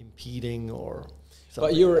impeding or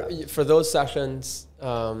something. But for those sessions,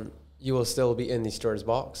 you will still be in the steward's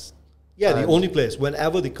box? Yeah, the only place.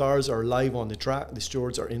 Whenever the cars are live on the track, the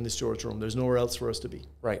stewards are in the stewards room. There's nowhere else for us to be.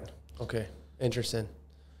 Right. Okay. Interesting.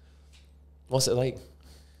 What's it like?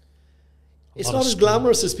 It's not as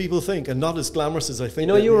glamorous as people think, and not as glamorous as I think. You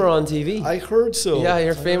know, you were on TV. I heard so. Yeah,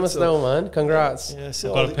 you're famous now, man. Congrats. Yeah, I've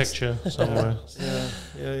got a picture somewhere.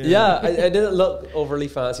 Yeah, I didn't look overly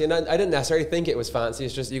fancy, and I didn't necessarily think it was fancy.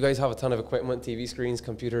 It's just you guys have a ton of equipment, TV screens,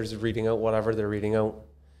 computers reading out whatever they're reading out.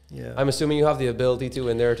 Yeah. I'm assuming you have the ability to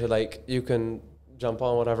in there to like you can jump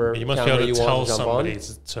on whatever. You must be camera able to you tell want to jump somebody on.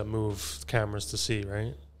 to move cameras to see,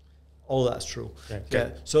 right? Oh, that's true. Yeah.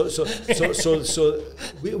 So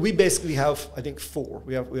we basically have, I think, 4.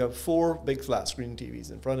 We have 4 big flat screen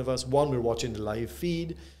TVs in front of us. One, we're watching the live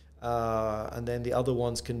feed, and then the other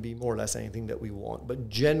ones can be more or less anything that we want. But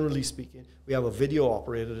generally speaking, we have a video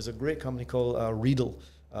operator. There's a great company called Riedel,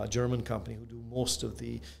 a German company who do most of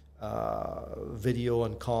the video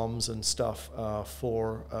and comms and stuff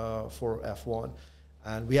for F1.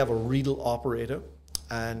 And we have a Riedel operator,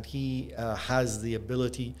 and he has the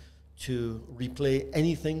ability to replay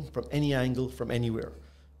anything from any angle, from anywhere.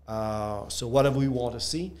 So whatever we want to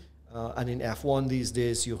see. And in F1 these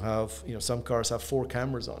days, you have, you know, some cars have 4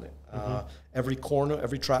 cameras on it. Every corner,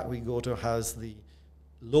 every track we go to has the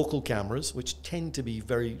local cameras, which tend to be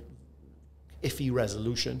very iffy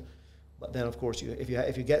resolution. But then, of course,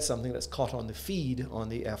 if you get something that's caught on the feed, on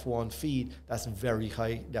the F1 feed, that's very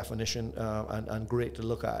high definition and great to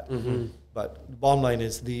look at. But the bottom line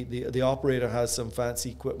is the operator has some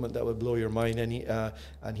fancy equipment that would blow your mind,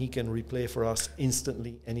 and he can replay for us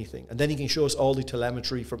instantly anything. And then he can show us all the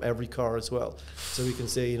telemetry from every car as well. So we can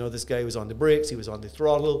say, you know, this guy was on the brakes, he was on the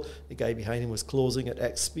throttle, the guy behind him was closing at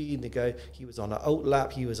X speed, he was on an out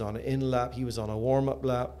lap, he was on an in lap, he was on a warm-up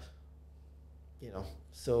lap. You know,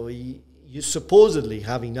 so you supposedly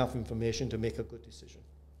have enough information to make a good decision.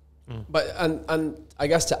 But and I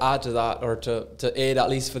guess to add to that, or to aid at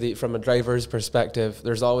least from a driver's perspective,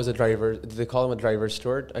 there's always a driver. Do they call him a driver's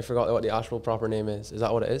steward? I forgot what the actual proper name is. Is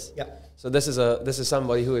that what it is? Yeah. So this is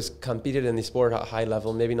somebody who has competed in the sport at a high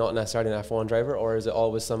level, maybe not necessarily an F1 driver, or is it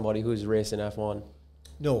always somebody who's racing F1?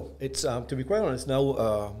 No, it's to be quite honest.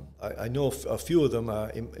 Now I know a few of them.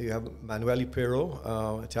 You have Manuele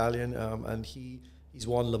Pero, Italian, and he's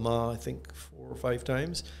won Le Mans, I think 4 or 5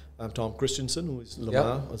 times. Tom Christensen, who is Le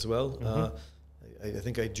Mans as well. I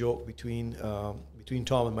think I joke between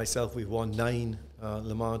Tom and myself, we've won 9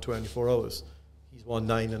 Le Mans 24 hours. He's won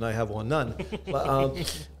 9 and I have won none. But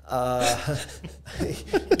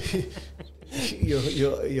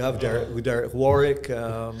you have Derek Warwick,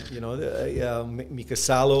 Mika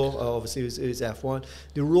Salo, obviously is F1.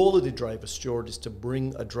 The role of the driver steward is to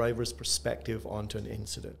bring a driver's perspective onto an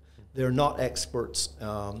incident. They're not experts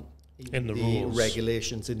in the rules,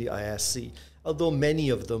 regulations in the ISC, although many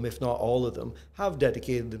of them, if not all of them, have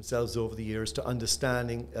dedicated themselves over the years to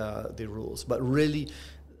understanding the rules. But really,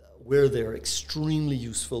 where they're extremely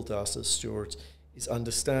useful to us as stewards is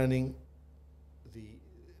understanding the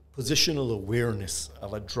positional awareness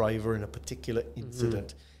of a driver in a particular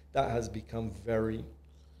incident. That has become very,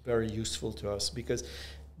 very useful to us, because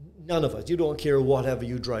none of us, you don't care whatever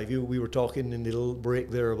you drive. We were talking in the little break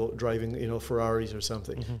there about driving, Ferraris or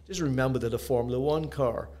something. Just remember that a Formula One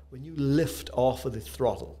car, when you lift off of the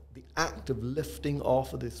throttle, the act of lifting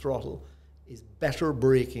off of the throttle is better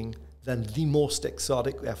braking than the most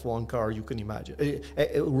exotic F1 car you can imagine.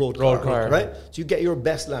 Road car, right? So you get your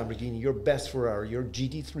best Lamborghini, your best Ferrari, your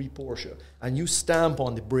GT3 Porsche, and you stamp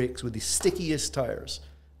on the brakes with the stickiest tires,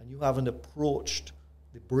 and you haven't approached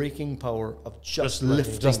the braking power of just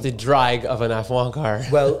lifting. Just the drag of an F1 car.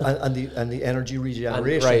 Well, and the energy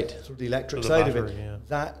regeneration through the electric side of it. Yeah.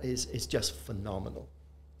 That is just phenomenal.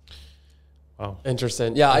 Wow.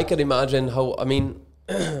 Interesting. Yeah, I can imagine how, I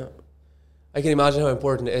can imagine how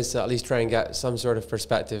important it is to at least try and get some sort of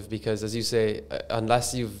perspective, because as you say,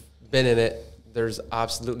 unless you've been in it, there's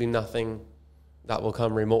absolutely nothing that will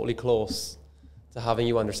come remotely close to having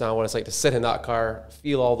you understand what it's like to sit in that car,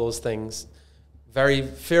 feel all those things.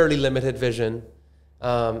 Fairly limited vision,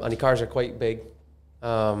 and the cars are quite big.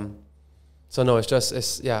 So no, it's just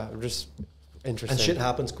interesting. And shit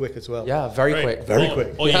happens quick as well. Yeah, very quick. Very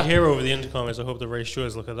quick. All you hear over the intercom is, I hope the race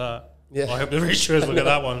stewards look at that. Yeah. I hope the race stewards look at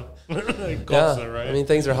that one. Yeah, right? I mean,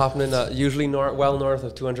 things are happening usually well north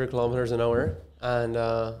of 200 kilometers an hour. And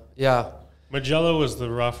Mugello was the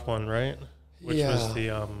rough one, right? Which was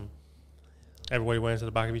the, everybody went into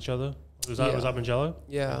the back of each other. Was that Mugello?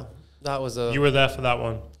 Yeah. That was a... You were there for that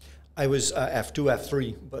one. I was F2,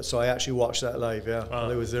 F3, but so I actually watched that live. Yeah,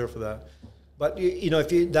 I was there for that. But you know,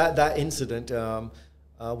 if you that incident,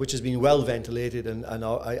 which has been well ventilated, and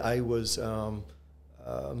I was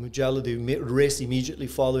Mugello. The race immediately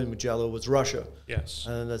following Mugello was Russia. Yes.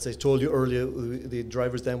 And as I told you earlier, the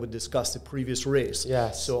drivers then would discuss the previous race.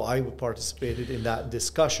 Yes. So I participated in that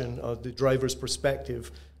discussion of the driver's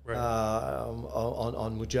perspective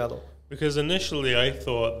on Mugello. Because initially I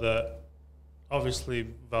thought that obviously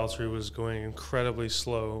Valtteri was going incredibly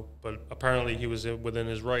slow, but apparently he was within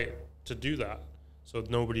his right to do that. So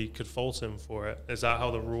nobody could fault him for it. Is that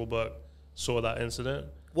how the rule book saw that incident?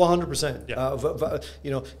 100%. Yeah.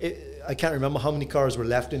 You know, I can't remember how many cars were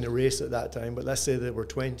left in the race at that time, but let's say there were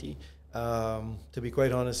 20. To be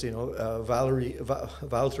quite honest, you know,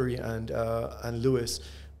 Valtteri and Lewis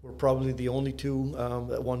were probably the only two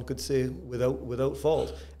that one could say without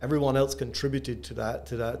fault. Everyone else contributed to that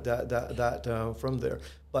from there,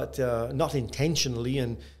 but not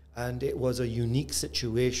intentionally. And it was a unique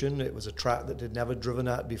situation. It was a track that they'd never driven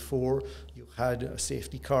at before. You had a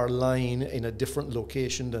safety car line in a different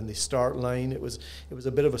location than the start line. It was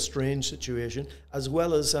a bit of a strange situation. As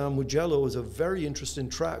well as Mugello was a very interesting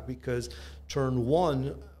track because turn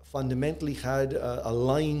one fundamentally had a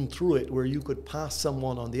line through it where you could pass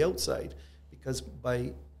someone on the outside, because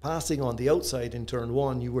by passing on the outside in turn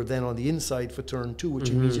one, you were then on the inside for turn two, which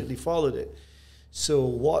immediately followed it. So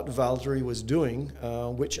what Valtteri was doing,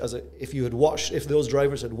 which if those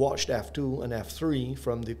drivers had watched F2 and F3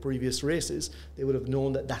 from the previous races, they would have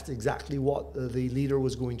known that that's exactly what the leader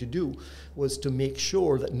was going to do, was to make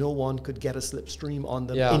sure that no one could get a slipstream on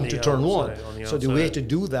them into turn one. So the way to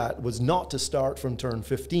do that was not to start from turn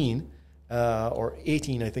 15 or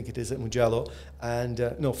 18, I think it is at Mugello, and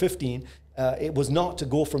 15. It was not to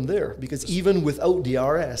go from there, because even without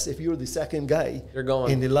DRS, if you're the second guy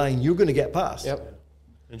in the line, you're going to get past. Yep.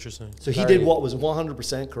 Interesting. So he did what was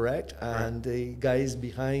 100% correct, and the guys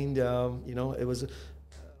behind, you know, it was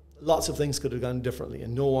lots of things could have gone differently,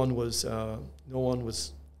 and no one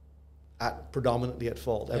was predominantly at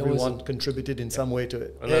fault. Everyone contributed in some way to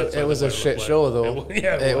it. It was a shit show, though.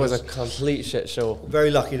 It was a complete shit show.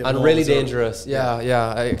 Very lucky. And really dangerous.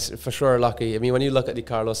 Yeah, for sure lucky. I mean, when you look at the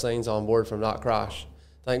Carlos Sainz on board from that crash,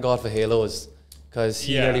 thank God for halos, because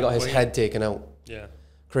he nearly got his head taken out. Yeah.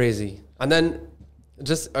 Crazy. And then,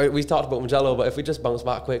 we talked about Mugello, but if we just bounce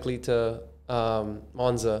back quickly to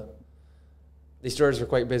Monza, the stewards were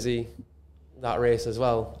quite busy that race as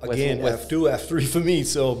well. Again, F2, F3 for me.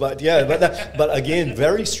 So, but again,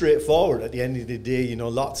 very straightforward. At the end of the day, you know,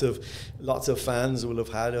 lots of fans will have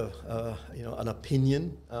had an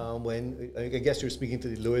opinion when I guess you're speaking to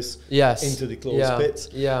the Lewis into the closed pits.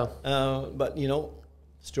 Yeah. But you know,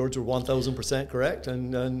 stewards were 1,000% correct,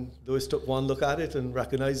 and Lewis took one look at it and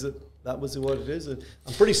recognized that was what it is. And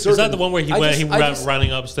I'm pretty certain. Is that the one where he went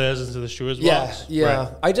running upstairs into the stewards box? Yeah.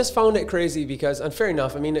 Right. I just found it crazy because, and fair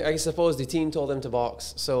enough, I mean, I suppose the team told him to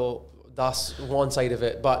box, so that's one side of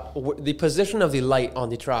it. But the position of the light on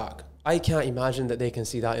the track, I can't imagine that they can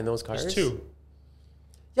see that in those cars. There's two.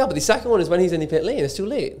 Yeah, but the second one is when he's in the pit lane. It's too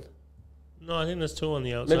late. No, I think there's two on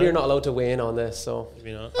the outside. Maybe you're not allowed to weigh in on this, so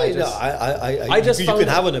maybe not. You can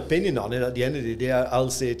have an opinion on it. At the end of the day, I'll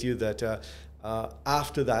say to you that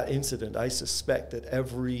after that incident, I suspect that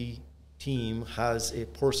every team has a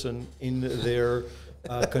person in their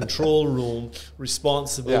control room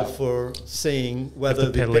responsible for saying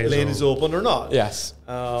whether the pit lane is open or not. Yes.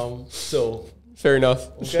 So fair enough.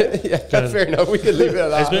 Okay. Fair enough. We can leave it at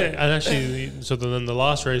that. And actually, so then the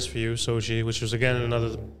last race for you, Sochi, which was again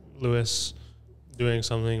another Lewis doing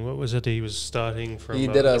something. What was it? He was starting from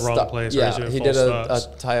the wrong place. Yeah, he did a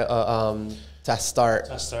test start.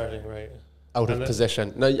 Test starting, right. Out of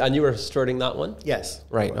position. No, and you were starting that one? Yes.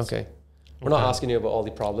 Right, okay. We're not asking you about all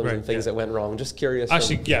the problems and things that went wrong. Just curious.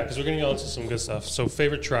 Actually, because we're going to go into some good stuff. So,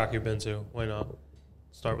 favorite track you've been to? Why not?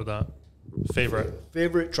 Start with that.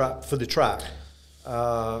 Favorite track for the track?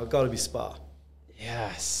 Got to be Spa.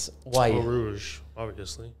 Yes. Why? Eau Rouge,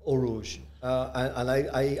 obviously. Eau Rouge. And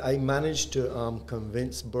I managed to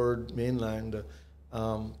convince Bird Mainland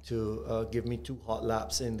to give me 2 hot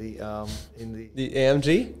laps in the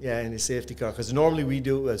AMG? Yeah, in the safety car. Because normally we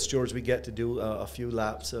do, as stewards, we get to do a few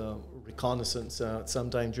laps reconnaissance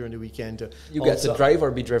sometime during the weekend. You get to drive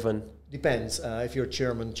or be driven? Depends. If you're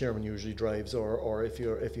chairman usually drives, or if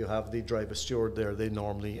you have the driver steward there, they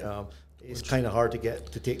normally. It's kind of hard to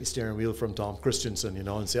get to take the steering wheel from Tom Christensen, you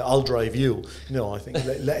know, and say, I'll drive you. No, I think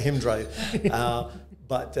let him drive.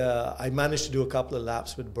 But I managed to do a couple of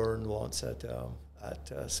laps with Byrne once at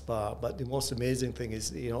at Spa. But the most amazing thing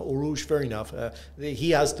is, you know, Eau Rouge, fair enough,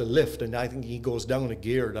 he has to lift, and I think he goes down a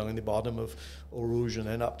gear down in the bottom of Eau Rouge and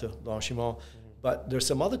then up to Blanchimont. But there's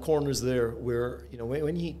some other corners there where, you know,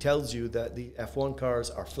 when he tells you that the F1 cars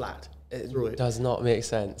are flat, it does not make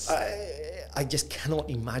sense. I just cannot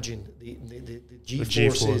imagine the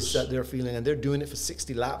G-forces that they're feeling, and they're doing it for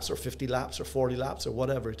 60 laps or 50 laps or 40 laps or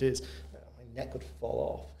whatever it is. My neck would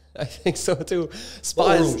fall off. I think so too.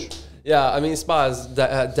 Spa is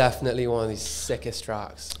definitely one of the sickest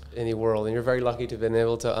tracks in the world, and you're very lucky to have been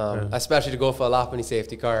able to, especially to go for a lap in the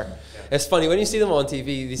safety car. Yeah. It's funny when you see them on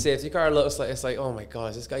TV. The safety car looks like, it's like, oh my god,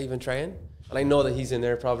 is this guy even trying? And I know that he's in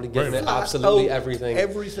there probably giving it absolutely everything.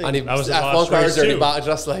 And that was the F1 cars are about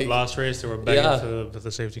just like last race. They were begging for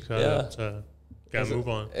the safety car to get a move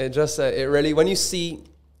on. It just it really, when you see,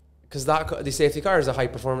 because the safety car is a high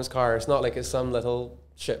performance car. It's not like it's some little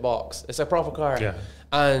shit box. It's a proper car. Yeah.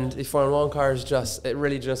 And the Formula 1 car is it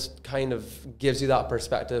really just kind of gives you that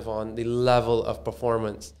perspective on the level of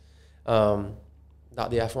performance that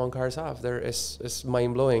the F1 cars have. It's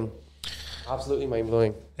mind blowing. Absolutely mind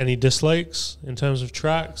blowing. Any dislikes in terms of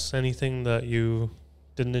tracks? Anything that you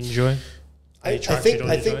didn't enjoy? I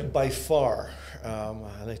think by far,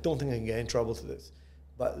 and I don't think I can get in trouble for this,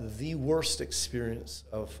 but the worst experience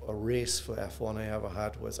of a race for F1 I ever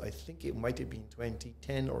had was, I think it might have been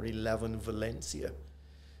 2010 or 11 Valencia.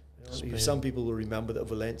 You know, some people will remember that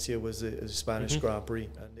Valencia was a Spanish Grand Prix,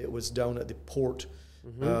 and it was down at the port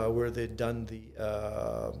where they'd done the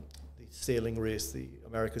sailing race, the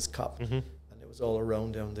America's Cup, and it was all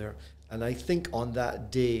around down there. And I think on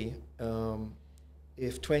that day,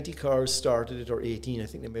 if 20 cars started it, or 18, I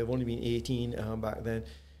think there may have only been 18 back then,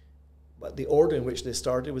 but the order in which they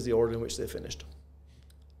started was the order in which they finished.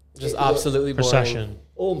 Just absolutely boring. Procession.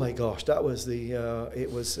 Oh my gosh, that was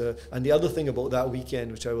and the other thing about that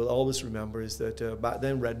weekend, which I will always remember, is that back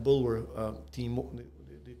then Red Bull were the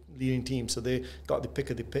leading team, so they got the pick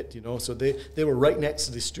of the pit, you know. So they were right next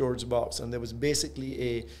to the steward's box, and there was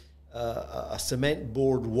basically a cement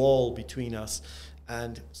board wall between us.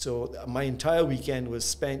 And so my entire weekend was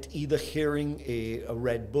spent either hearing a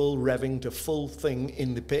Red Bull revving to full thing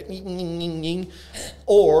in the pit,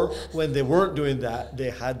 or when they weren't doing that, they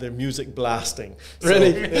had their music blasting.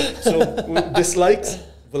 Really? So dislikes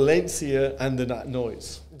Valencia and that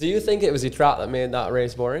noise. Do you think it was the track that made that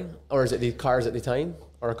race boring? Or is it the cars at the time?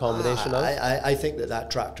 Or a combination of? I think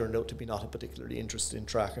that track turned out to be not a particularly interesting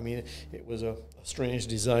track. I mean, it was a strange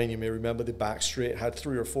design. You may remember the back straight had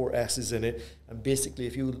 3 or 4 S's in it, and basically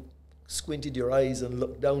if you squinted your eyes and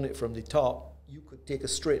looked down it from the top, you could take a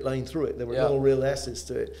straight line through it. There were no real S's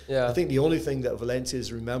to it. Yeah. I think the only thing that Valencia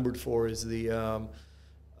is remembered for is the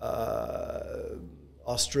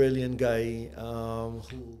Australian guy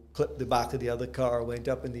who clipped the back of the other car, went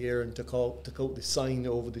up in the air and took out the sign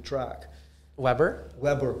over the track. Mark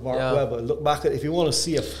Webber. Look back at, if you want to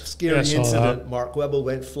see a scary incident, Mark Webber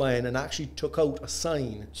went flying and actually took out a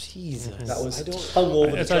sign. Jesus. That was hung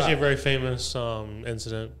over It's the actually track. a very famous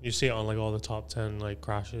incident. You see it on like all the top 10 like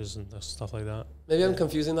crashes and stuff like that. Maybe I'm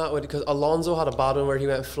confusing that with, because Alonso had a bad one where he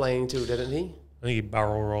went flying too, didn't he? I think he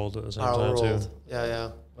barrel rolled at the same time too.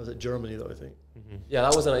 Yeah. Was it Germany though, I think? Yeah,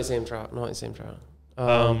 that wasn't the same track. Not the same track.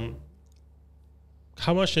 How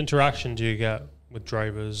much interaction do you get with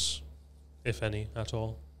drivers, if any, at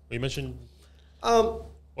all? You mentioned, or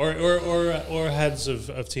heads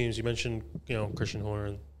of teams. You mentioned, Christian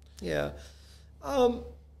Horner. Yeah,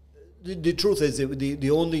 the truth is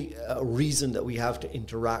the only reason that we have to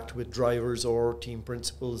interact with drivers or team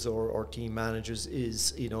principals or team managers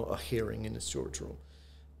is a hearing in the stewards room.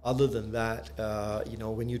 Other than that,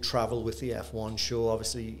 when you travel with the F1 show,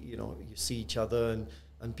 obviously you see each other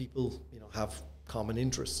and people have common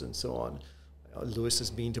interests and so on. Lewis has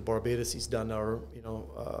been to Barbados. He's done our,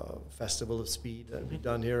 Festival of Speed that we've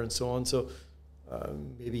done here and so on. So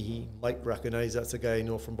maybe he might recognize that's a guy I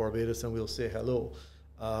know from Barbados, and we'll say hello.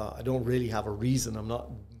 I don't really have a reason. I'm not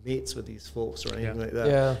mates with these folks or anything like that.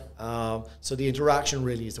 Yeah. So the interaction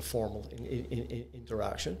really is a formal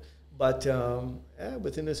interaction. But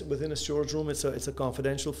within a steward's room, it's a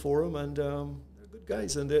confidential forum, and they're good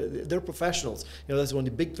guys, and they're professionals. That's one of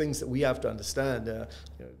the big things that we have to understand.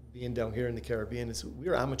 Being down here in the Caribbean, is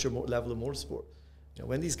we're amateur level of motorsport.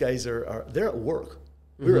 When these guys are they're at work,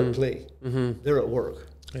 we're at play. They're at work.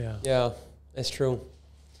 Yeah, it's true.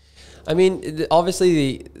 I mean,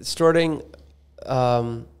 obviously the stewarding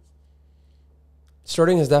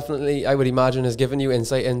has definitely, I would imagine, has given you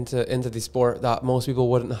insight into the sport that most people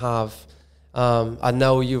wouldn't have. And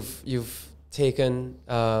now you've taken,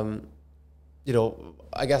 I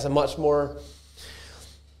guess, a much more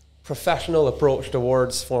professional approach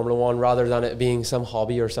towards Formula One rather than it being some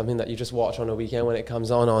hobby or something that you just watch on a weekend when it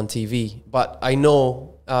comes on TV. But I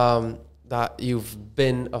know that you've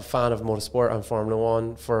been a fan of motorsport and Formula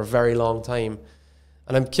One for a very long time.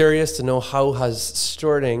 And I'm curious to know, how has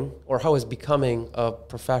stewarding, or how has becoming a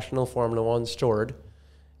professional Formula One steward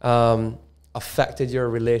affected your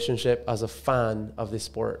relationship as a fan of the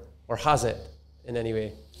sport, or has it in any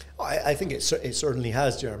way? I think it certainly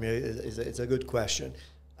has, Jeremy. It's a good question.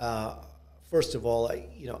 First of all,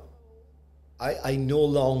 I no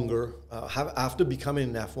longer, after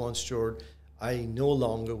becoming an F1 steward, I no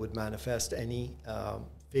longer would manifest any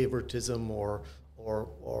favoritism or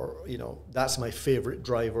that's my favorite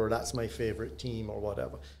driver, that's my favorite team or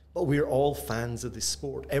whatever. But we're all fans of this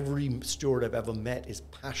sport. Every steward I've ever met is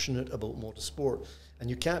passionate about motorsport. And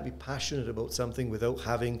you can't be passionate about something without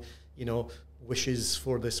having, wishes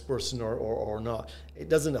for this person or not. It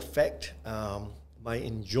doesn't affect my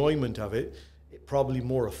enjoyment of it. It probably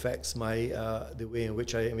more affects my the way in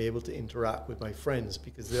which I am able to interact with my friends,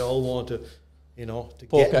 because they all want to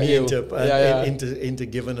get me into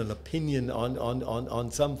giving an opinion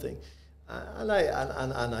on something, and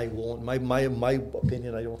I won't. My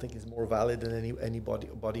opinion, I don't think, is more valid than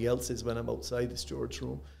anybody else's when I'm outside the steward's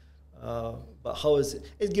room. But how is it?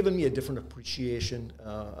 It's given me a different appreciation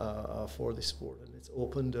for the sport, and it's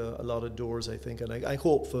opened a lot of doors, I think, and I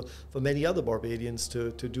hope for many other Barbadians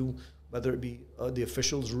to do, whether it be the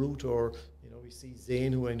officials route, or we see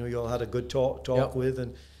Zane, who I know you all had a good talk with,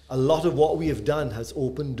 and a lot of what we have done has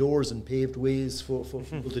opened doors and paved ways for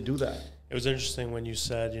people to do that. It was interesting when you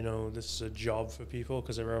said, this is a job for people,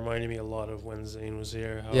 because it reminded me a lot of when Zane was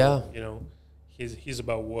here. How, he's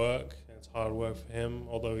about work. It's hard work for him.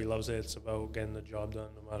 Although he loves it, it's about getting the job done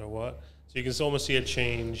no matter what. So you can almost see a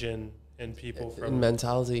change in people from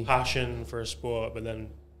mentality, passion for a sport, but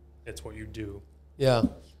then it's what you do. Yeah.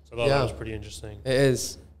 So that was pretty interesting. It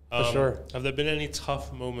is, for sure. Have there been any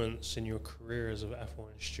tough moments in your career as an F1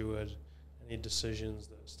 steward? Any decisions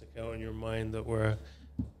that stick out in your mind that were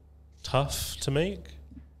tough to make?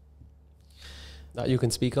 That you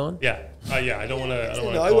can speak on? Yeah. I don't want to.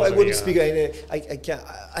 I wouldn't speak. I can't.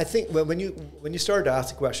 I think when you started to ask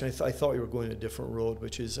the question, I thought you were going a different road,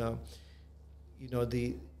 which is,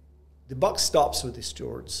 the buck stops with the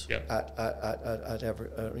stewards. Yeah. At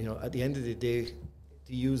the end of the day,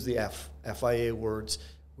 to use the FIA words,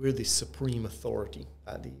 we're the supreme authority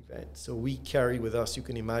at the event. So we carry with us. You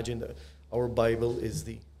can imagine that our Bible is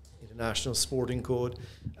the International Sporting Code,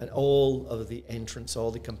 and all of the entrants,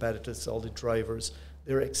 all the competitors, all the drivers,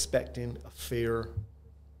 they're expecting a fair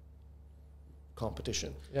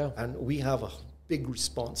competition. Yeah. And we have a big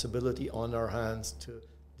responsibility on our hands to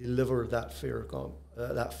deliver that fair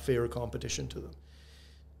competition to them.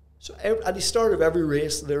 So at the start of every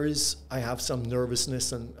race, I have some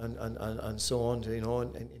nervousness and so on,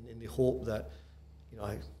 in the hope that,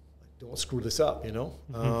 I don't screw this up,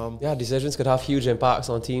 decisions could have huge impacts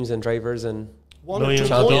on teams and drivers and one or two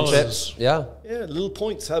championships. Yeah, little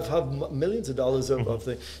points have millions of dollars of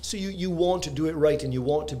things. So you want to do it right, and you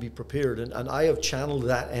want to be prepared. And I have channeled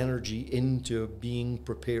that energy into being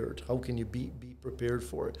prepared. How can you be prepared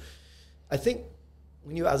for it? I think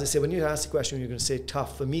when you ask the question, you're going to say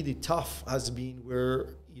tough. For me, the tough has been where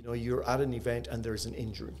you're at an event and there's an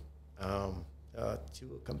injury to a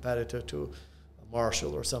competitor, to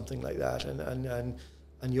Marshall or something like that,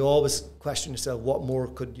 and you always question yourself, what more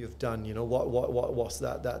could you have done? What's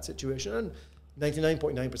that situation? And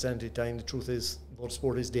 99.9% of the time, the truth is,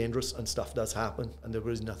 motorsport is dangerous and stuff does happen, and there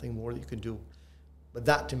is nothing more that you can do. But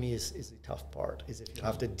that to me is the tough part, is if you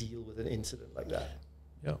have to deal with an incident like that.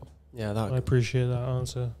 Yeah, I appreciate that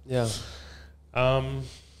answer. Yeah. I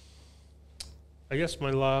guess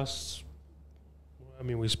my last.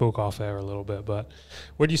 We spoke off air a little bit, but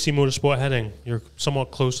where do you see motorsport heading? You're somewhat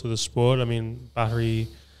close to the sport. Battery,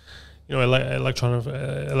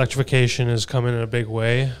 electrification is coming in a big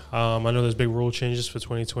way. I know there's big rule changes for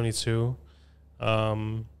 2022.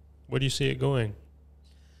 Where do you see it going?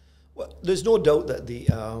 Well, there's no doubt that the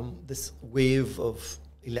this wave of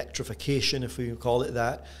electrification, if we can call it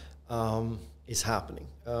that, is happening.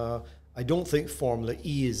 I don't think Formula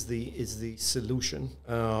E is the solution.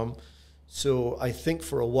 So I think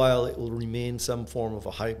for a while it will remain some form of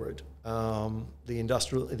a hybrid.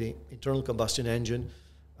 The internal combustion engine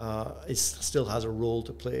still has a role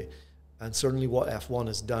to play, and certainly what F1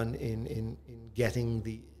 has done in getting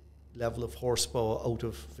the level of horsepower out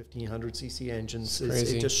of 1500cc engines,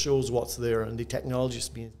 it just shows what's there, and the technology is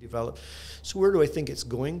being developed. So where do I think it's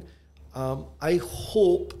going? I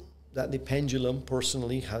hope that the pendulum,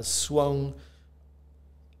 personally, has swung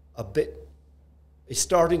a bit. It's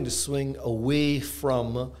starting to swing away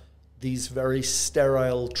from these very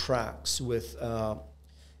sterile tracks with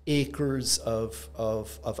acres of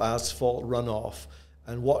asphalt runoff.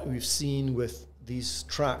 And what we've seen with these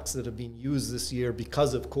tracks that have been used this year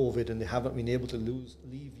because of COVID, and they haven't been able to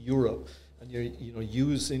leave Europe, and you're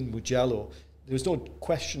using Mugello, there's no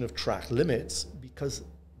question of track limits because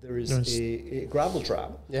there is a gravel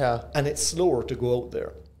trap, and it's slower to go out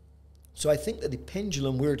there. So I think that the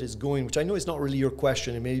pendulum where it is going, which I know is not really your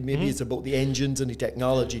question, and maybe it's about the engines and the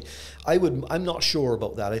technology. I'm not sure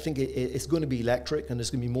about that. I think it's going to be electric, and there's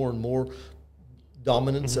going to be more and more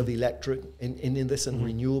dominance of electric in this, and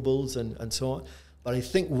renewables and so on. But I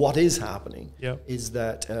think what is happening is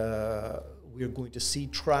that we're going to see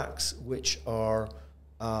tracks which are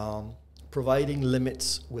providing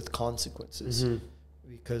limits with consequences.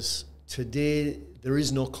 Because today there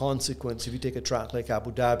is no consequence if you take a track like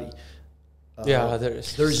Abu Dhabi.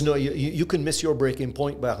 There is no, you can miss your braking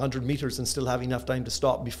point by 100 meters and still have enough time to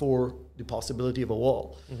stop before the possibility of a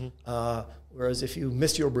wall. Whereas if you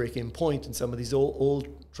miss your braking point in some of these old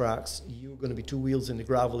tracks, you're going to be two wheels in the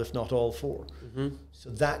gravel, if not all four. So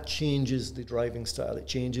that changes the driving style. It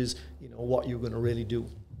changes, what you're going to really do.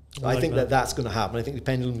 So I think that's going to happen. I think the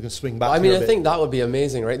pendulum can swing back. I mean, I think that would be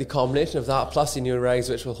amazing, right? The combination of that plus the new regs,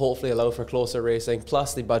 which will hopefully allow for closer racing,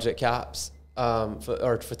 plus the budget caps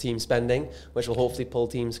for team spending, which will hopefully pull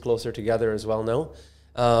teams closer together as well now.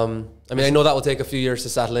 I mean, I know that will take a few years to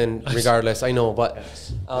settle in regardless, I know, but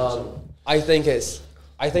I think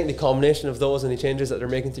the combination of those and the changes that they're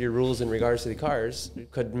making to your rules in regards to the cars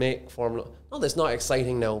could make Formula... No, that's not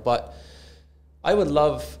exciting now, but I would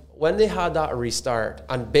love... When they had that restart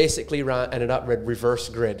and basically ended up with reverse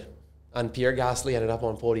grid, and Pierre Gasly ended up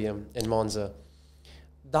on podium in Monza,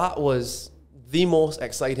 that was the most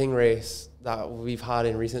exciting race that we've had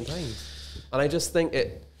in recent times. And I just think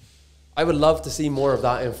I would love to see more of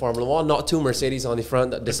that in Formula One, not two Mercedes on the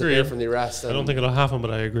front that disappear from the rest. I don't think it'll happen,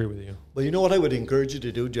 but I agree with you. Well, you know what I would encourage you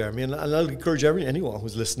to do, Jeremy, and I'll encourage anyone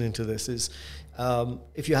who's listening to this, is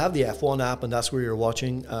if you have the F1 app and that's where you're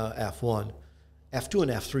watching F1, F2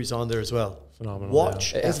 and F3 is on there as well. Phenomenal.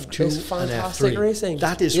 Watch F2 it's fantastic and F3. Racing.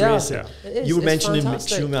 That is racing. It is. You were It's mentioning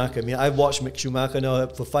fantastic. Mick Schumacher. I mean, I've watched Mick Schumacher now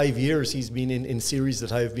for 5 years. He's been in series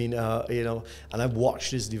that I've been, and I've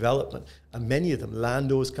watched his development. And many of them,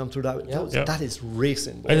 Lando's come through that. That is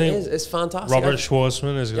racing. I think It's fantastic. Robert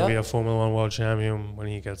Schwarzman is going to be a Formula One world champion when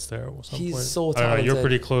he gets there at some He's point. so I don't know, you're talented.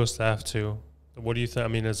 pretty close to F2. What do you think? I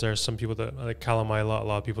mean, is there some people that, like Callum Ilott, a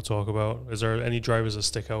lot of people talk about? Is there any drivers that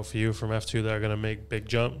stick out for you from F2 that are going to make big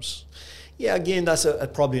jumps? Yeah, again, that's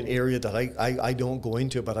probably an area that I don't go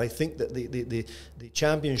into, but I think that the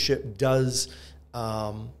championship does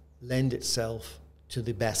lend itself to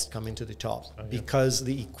the best coming to the top because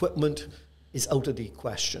the equipment is out of the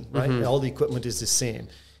question, right? All the equipment is the same.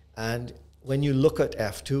 And when you look at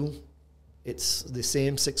F2, it's the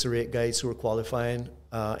same 6 or 8 guys who are qualifying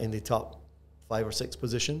in the top 5 or 6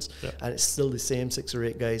 positions, and it's still the same 6 or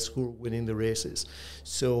 8 guys who are winning the races.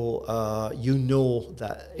 So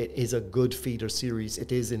that it is a good feeder series.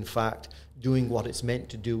 It is, in fact, doing what it's meant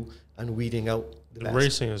to do and weeding out the best.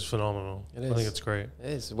 Racing is phenomenal. I think it's great.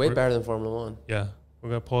 It is way better than Formula One. Yeah.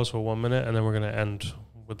 We're going to pause for 1 minute, and then we're going to end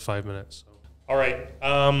with 5 minutes. All right.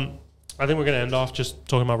 I think we're going to end off just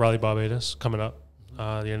talking about Rally Barbados coming up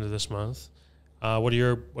the end of this month. What are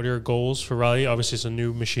your goals for Rally? Obviously, it's a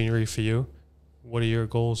new machinery for you. What are your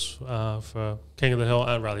goals for King of the Hill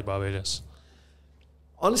and Rally Barbados?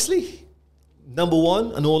 Honestly, number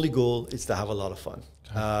one and only goal is to have a lot of fun.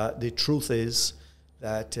 The truth is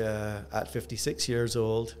that at 56 years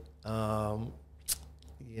old, the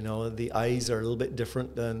eyes are a little bit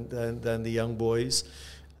different than the young boys.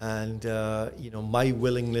 And, my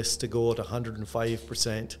willingness to go at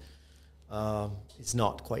 105% is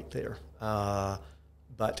not quite there.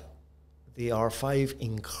 But the R5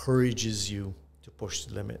 encourages you to push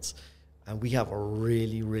the limits. And we have a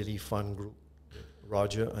really, really fun group.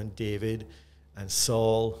 Roger and David and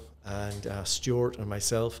Saul and Stuart and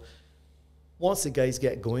myself. Once the guys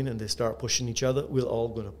get going and they start pushing each other, we're all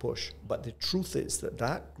going to push. But the truth is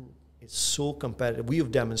that group is so competitive. We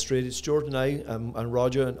have demonstrated, Stuart and I and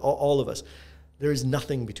Roger and all of us, there is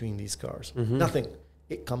nothing between these cars. Nothing.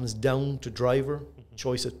 It comes down to driver,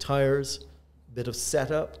 choice of tires, bit of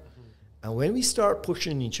setup. And when we start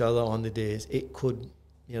pushing each other on the days, it could,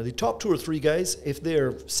 the top 2 or 3 guys, if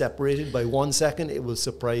they're separated by 1 second, it will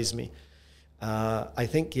surprise me. I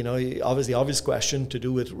think, obviously, obvious question to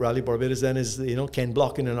do with Rally Barbados then is, Ken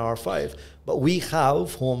Block in an R5. But we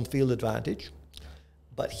have home field advantage.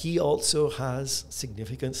 But he also has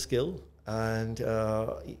significant skill. And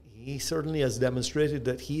he certainly has demonstrated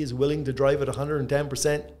that he is willing to drive at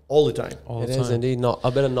 110% all the time. All It the is time. indeed not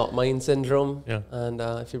a bit of not mine syndrome. Yeah. And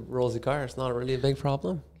if he rolls the car, it's not really a big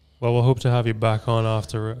problem. Well, we'll hope to have you back on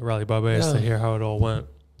after Rally Barbados Yeah. to hear how it all went.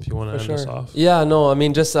 If you want to For end us sure. off. Yeah, no, I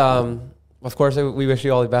mean, just of course, we wish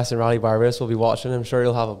you all the best in Rally Barbados. We'll be watching. I'm sure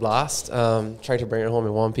you'll have a blast. Try to bring it home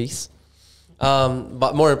in one piece.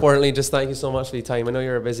 But more importantly, just thank you so much for your time. I know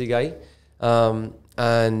you're a busy guy.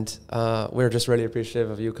 And we're just really appreciative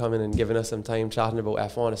of you coming and giving us some time chatting about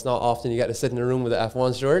F1. It's not often you get to sit in a room with an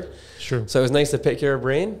F1 steward. Sure. So it was nice to pick your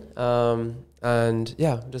brain. And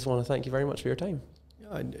yeah, just want to thank you very much for your time.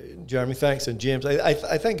 Jeremy, thanks, and James, I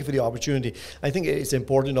thank you for the opportunity. I think it's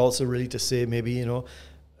important also really to say maybe, you know,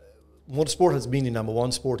 motorsport has been the number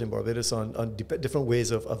one sport in Barbados on different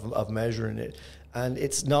ways of measuring it. And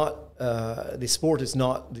it's not, the sport is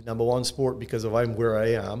not the number one sport because of I'm where I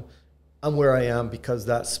am. I'm where I am because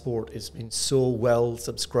that sport has been so well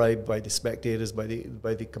subscribed by the spectators, by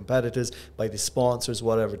the competitors, by the sponsors,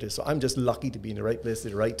 whatever it is. So I'm just lucky to be in the right place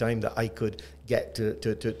at the right time that I could get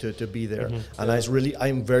to be there. Mm-hmm. And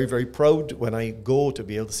I'm very, very proud when I go to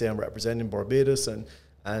be able to say I'm representing Barbados, and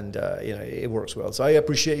you know, it works well. So I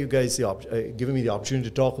appreciate you guys giving me the opportunity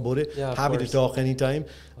to talk about it. Yeah, happy to talk anytime.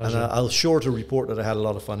 Pleasure. And I'll sure to report that I had a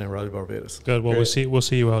lot of fun in Rally Barbados. Good. Well, we'll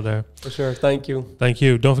see you out there. For sure. Thank you. Thank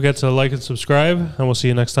you. Don't forget to like and subscribe, and we'll see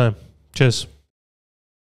you next time. Cheers.